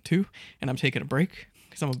finished season 2, and I'm taking a break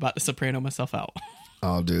because I'm about to Soprano myself out.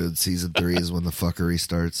 Oh, dude, season 3 is when the fuckery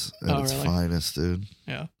starts at its finest, dude.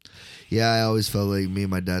 Yeah. Yeah, I always felt like me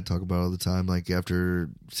and my dad talk about it all the time. Like after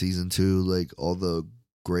season 2, like all the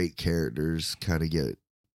great characters kind of get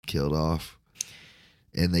killed off.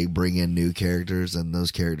 And they bring in new characters, and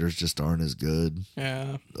those characters just aren't as good.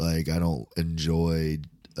 Yeah. Like, I don't enjoy,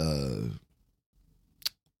 I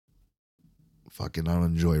don't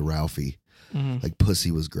enjoy Ralphie. Mm-hmm. Like,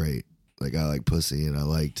 Pussy was great. Like, I like Pussy, and I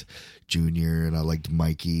liked Junior, and I liked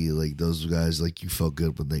Mikey. Like, those guys, like, you felt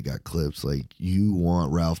good when they got clipped. Like, you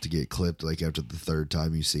want Ralph to get clipped, like, after the 3rd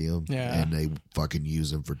time you see him. Yeah. And they fucking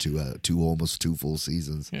use him for almost 2 full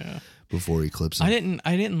seasons. Yeah. Before he clips him.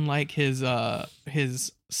 I didn't like his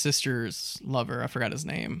sister's lover. I forgot his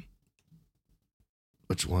name.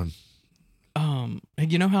 Which one?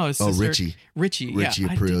 You know how his Oh, sister, Richie Richie yeah,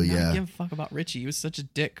 Aprile, I did not yeah. give a fuck about Richie. He was such a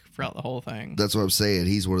dick throughout the whole thing. That's what I'm saying.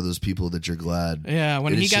 He's one of those people that you're glad. Yeah,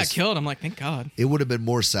 when And he it's got just- killed, I'm like, thank God. It would have been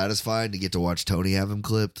more satisfying to get to watch Tony have him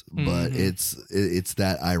clipped, but it's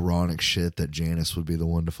that ironic shit that Janice would be the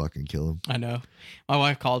one to fucking kill him. I know. My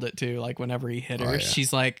wife called it too. Like whenever he hit her, Oh, yeah.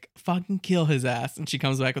 she's like, "Fucking kill his ass!" And she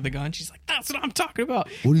comes back with a gun. She's like, "That's what I'm talking about."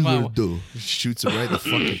 What are you My- gonna do? Shoots him right in the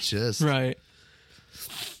fucking chest. Right.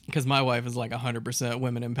 Because my wife is like 100%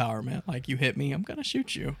 women empowerment. Like, you hit me, I'm gonna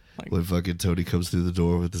shoot you. Like, When fucking Tony comes through the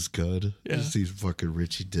door with his gun, Yeah. he sees fucking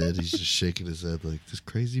Richie dead. He's just shaking his head like, this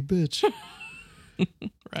crazy bitch.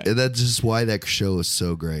 right. And that's just why that show is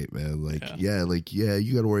so great, man. Like, yeah,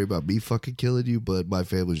 you got to worry about me fucking killing you, but my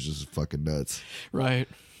family's just fucking nuts. Right.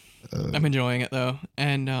 I'm enjoying it though.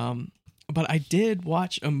 And but I did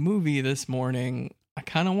watch a movie this morning. I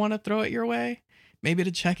kind of want to throw it your way. Maybe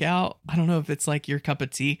to check out. I don't know if it's like your cup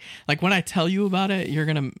of tea. Like when I tell you about it, you're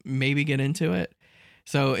going to maybe get into it.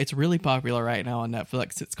 So it's really popular right now on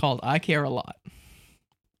Netflix. It's called I Care a Lot.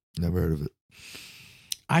 Never heard of it.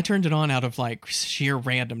 I turned it on out of like sheer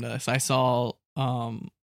randomness. I saw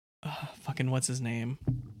fucking what's his name?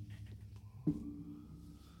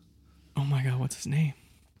 Oh my God, what's his name?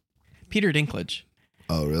 Peter Dinklage.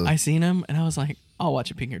 Oh, really? I seen him and I was like, I'll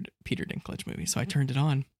watch a Peter Dinklage movie. So I turned it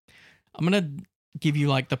on. I'm going to give you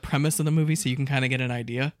like the premise of the movie so you can kind of get an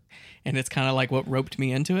idea. And it's kind of like what roped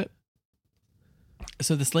me into it.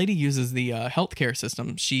 So this lady uses the healthcare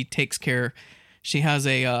system. She has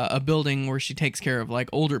a building where she takes care of like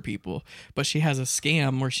older people, but she has a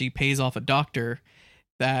scam where she pays off a doctor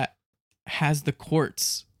that has the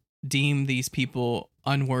courts deem these people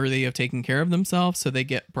unworthy of taking care of themselves. So they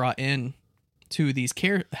get brought in to these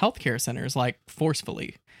healthcare centers like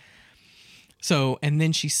forcefully. So, and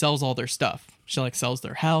then she sells all their stuff. She like sells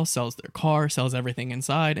their house, sells their car, sells everything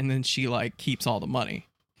inside. And then she like keeps all the money.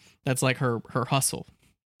 That's like her hustle.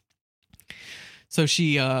 So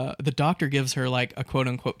she, the doctor gives her like a quote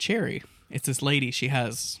unquote cherry. It's this lady. She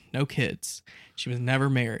has no kids. She was never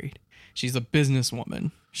married. She's a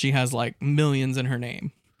businesswoman. She has like millions in her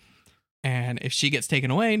name. And if she gets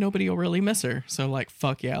taken away, nobody will really miss her. So like,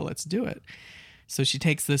 fuck yeah, let's do it. So she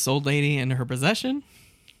takes this old lady into her possession.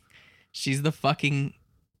 She's the fucking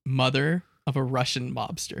mother of a Russian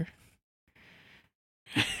mobster.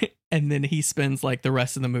 And then he spends like the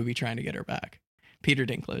rest of the movie trying to get her back. Peter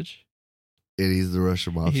Dinklage. And he's the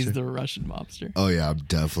Russian mobster. He's the Russian mobster. Oh, yeah, I'm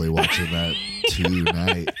definitely watching that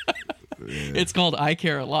tonight. Yeah. It's called I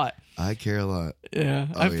Care a Lot. I Care a Lot. Yeah.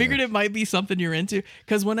 Oh, I figured it might be something you're into.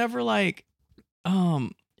 Because whenever like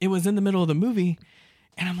it was in the middle of the movie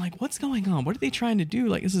and I'm like, what's going on? What are they trying to do?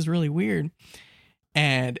 Like, this is really weird.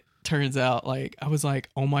 And turns out like I was like,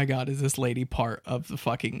 oh my God, is this lady part of the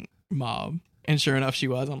fucking mob? And sure enough, she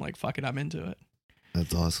was. I'm like, fuck it, I'm into it.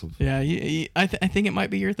 That's awesome. Yeah, I think it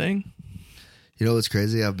might be your thing. You know what's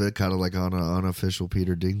crazy? I've been kind of like on an unofficial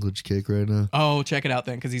Peter Dinklage kick right now. Oh, check it out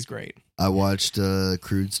then, because he's great. I watched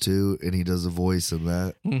Croods 2, and he does a voice in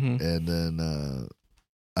that. Mm-hmm. And then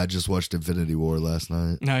I just watched Infinity War last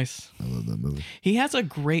night. Nice. I love that movie. He has a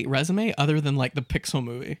great resume other than like the Pixel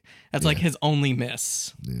movie. That's like his only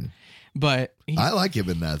miss. Yeah. But I like him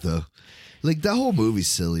in that, though. Like, that whole movie's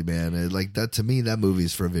silly, man. Like, that to me, that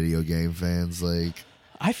movie's for video game fans. Like,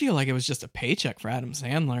 I feel like it was just a paycheck for Adam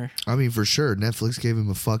Sandler. I mean, for sure, Netflix gave him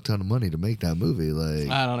a fuck ton of money to make that movie. Like,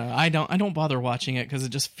 I don't know. I don't bother watching it because it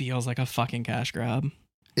just feels like a fucking cash grab.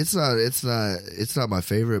 it's not my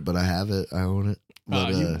favorite, but I have it. I own it.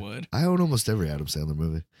 But, You would. I own almost every Adam Sandler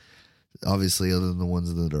movie. Obviously, other than the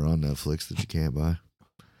ones that are on Netflix that you can't buy.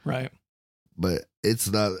 Right. But it's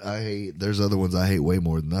not, there's other ones I hate way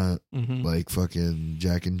more than that. Mm-hmm. Like fucking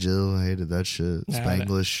Jack and Jill. I hated that shit. Yeah,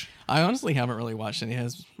 Spanglish. I honestly haven't really watched any of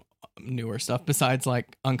his newer stuff besides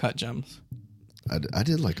like Uncut Gems. I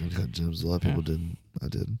did like Uncut Gems. A lot of people didn't. I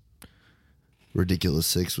did. Ridiculous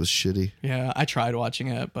 6 was shitty. Yeah, I tried watching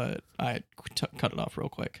it, but I cut it off real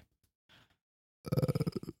quick.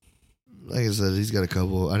 Like I said, he's got a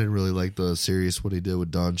couple. I didn't really like the serious what he did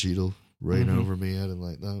with Don Cheadle. Rain Mhm. Over Me. I didn't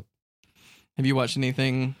like that. Have you watched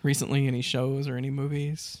anything recently? Any shows or any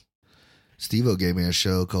movies? Steve-O gave me a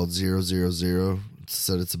show called 000.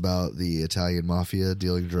 Said it's about the Italian mafia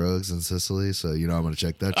dealing drugs in Sicily. So, I'm going to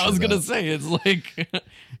check that I shit was gonna out. say it's like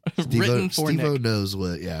written for Steve-O Nick. knows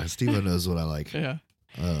Steve-O knows what I like. Yeah,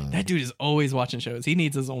 that dude is always watching shows. He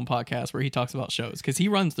needs his own podcast where he talks about shows because he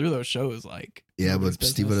runs through those shows like. Yeah, nobody's but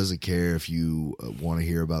Steve-O business. doesn't care if you want to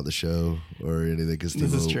hear about the show or anything because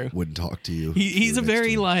This is Steve-O true. wouldn't talk to you. He's a next very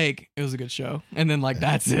to him. like it was a good show, and then like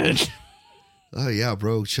that's it. Oh, yeah,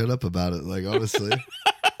 bro, shut up about it. Like, honestly.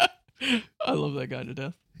 I love that guy to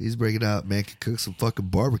death. He's breaking out. Man can cook some fucking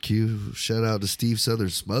barbecue. Shout out to Steve Southern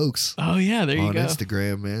Smokes Oh yeah, there you on go.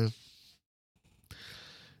 Instagram, man.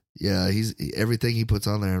 Yeah, everything he puts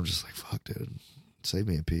on there. I'm just like, fuck, dude, save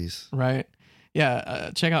me a piece. Right.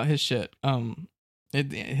 Yeah. Check out his shit.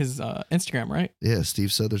 His Instagram, right? Yeah,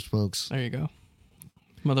 Steve Southern Smokes. There you go.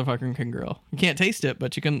 Motherfucker can grill. You can't taste it,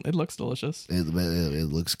 but you can. It looks delicious. It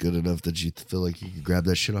looks good enough that you feel like you can grab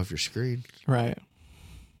that shit off your screen. Right.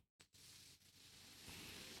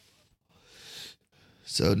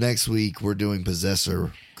 So next week we're doing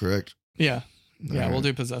Possessor, correct? Yeah. Yeah, All we'll right.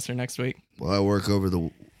 do Possessor next week. Well, I work over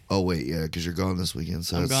the. Oh wait, yeah, because you're gone this weekend.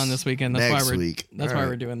 So I'm it's gone this weekend. That's next why we're week. That's All why right.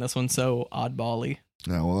 we're doing this one so oddball-y.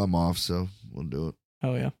 No, well, I'm off, so we'll do it.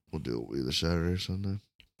 Oh yeah. We'll do it either Saturday or Sunday.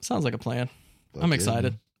 Sounds like a plan. Fuck I'm yeah,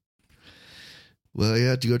 excited. man. Well,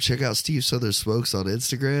 yeah, to go check out Steve Southern Smokes on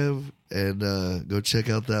Instagram and go check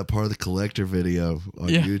out that Part of the Collector video on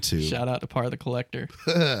Yeah. YouTube. Shout out to Par the Collector.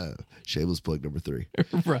 Shameless plug number 3.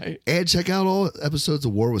 Right. And check out all episodes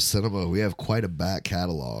of War with Cinema. We have quite a back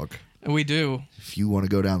catalog. And we do. If you want to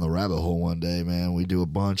go down the rabbit hole one day, man, we do a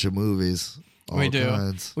bunch of movies. All We do.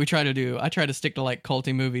 kinds. I try to stick to like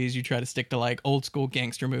culty movies. You try to stick to like old school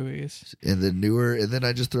gangster movies. And then newer, and then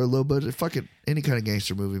I just throw a low budget, fucking any kind of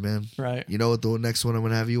gangster movie, man. Right. You know what the next one I'm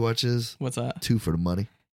going to have you watch is? What's that? 2 for the Money.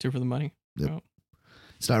 2 for the money? Yep. Oh.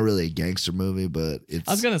 It's not really a gangster movie, but it's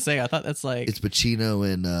I was gonna say I thought that's like it's Pacino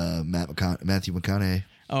and Matthew McConaughey.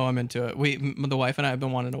 oh, I'm into it. The wife and I have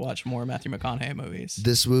been wanting to watch more Matthew McConaughey movies.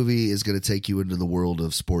 This movie is going to take you into the world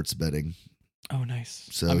of sports betting. Oh, nice.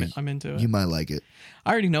 So I'm into it. You might like it.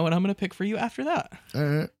 I already know what I'm gonna pick for you after that. All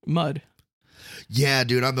right. Mud. Yeah,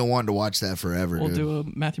 dude, I've been wanting to watch that forever. We'll dude. do a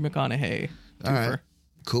Matthew McConaughey. All right.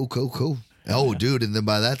 twofer. Cool. Oh, Yeah. dude, and then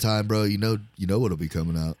by that time, bro, you know what'll be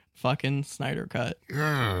coming out. Fucking Snyder Cut.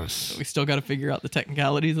 Yes. We still got to figure out the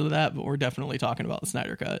technicalities of that, but we're definitely talking about the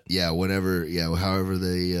Snyder Cut. Yeah, however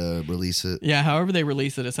they release it. Yeah, however they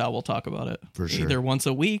release it is how we'll talk about it. For sure. Either once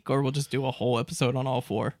a week or we'll just do a whole episode on all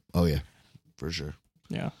 4. Oh yeah, for sure.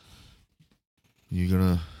 Yeah.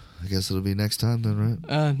 I guess it'll be next time then,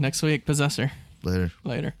 right? Next week, Possessor. Later.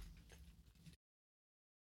 Later.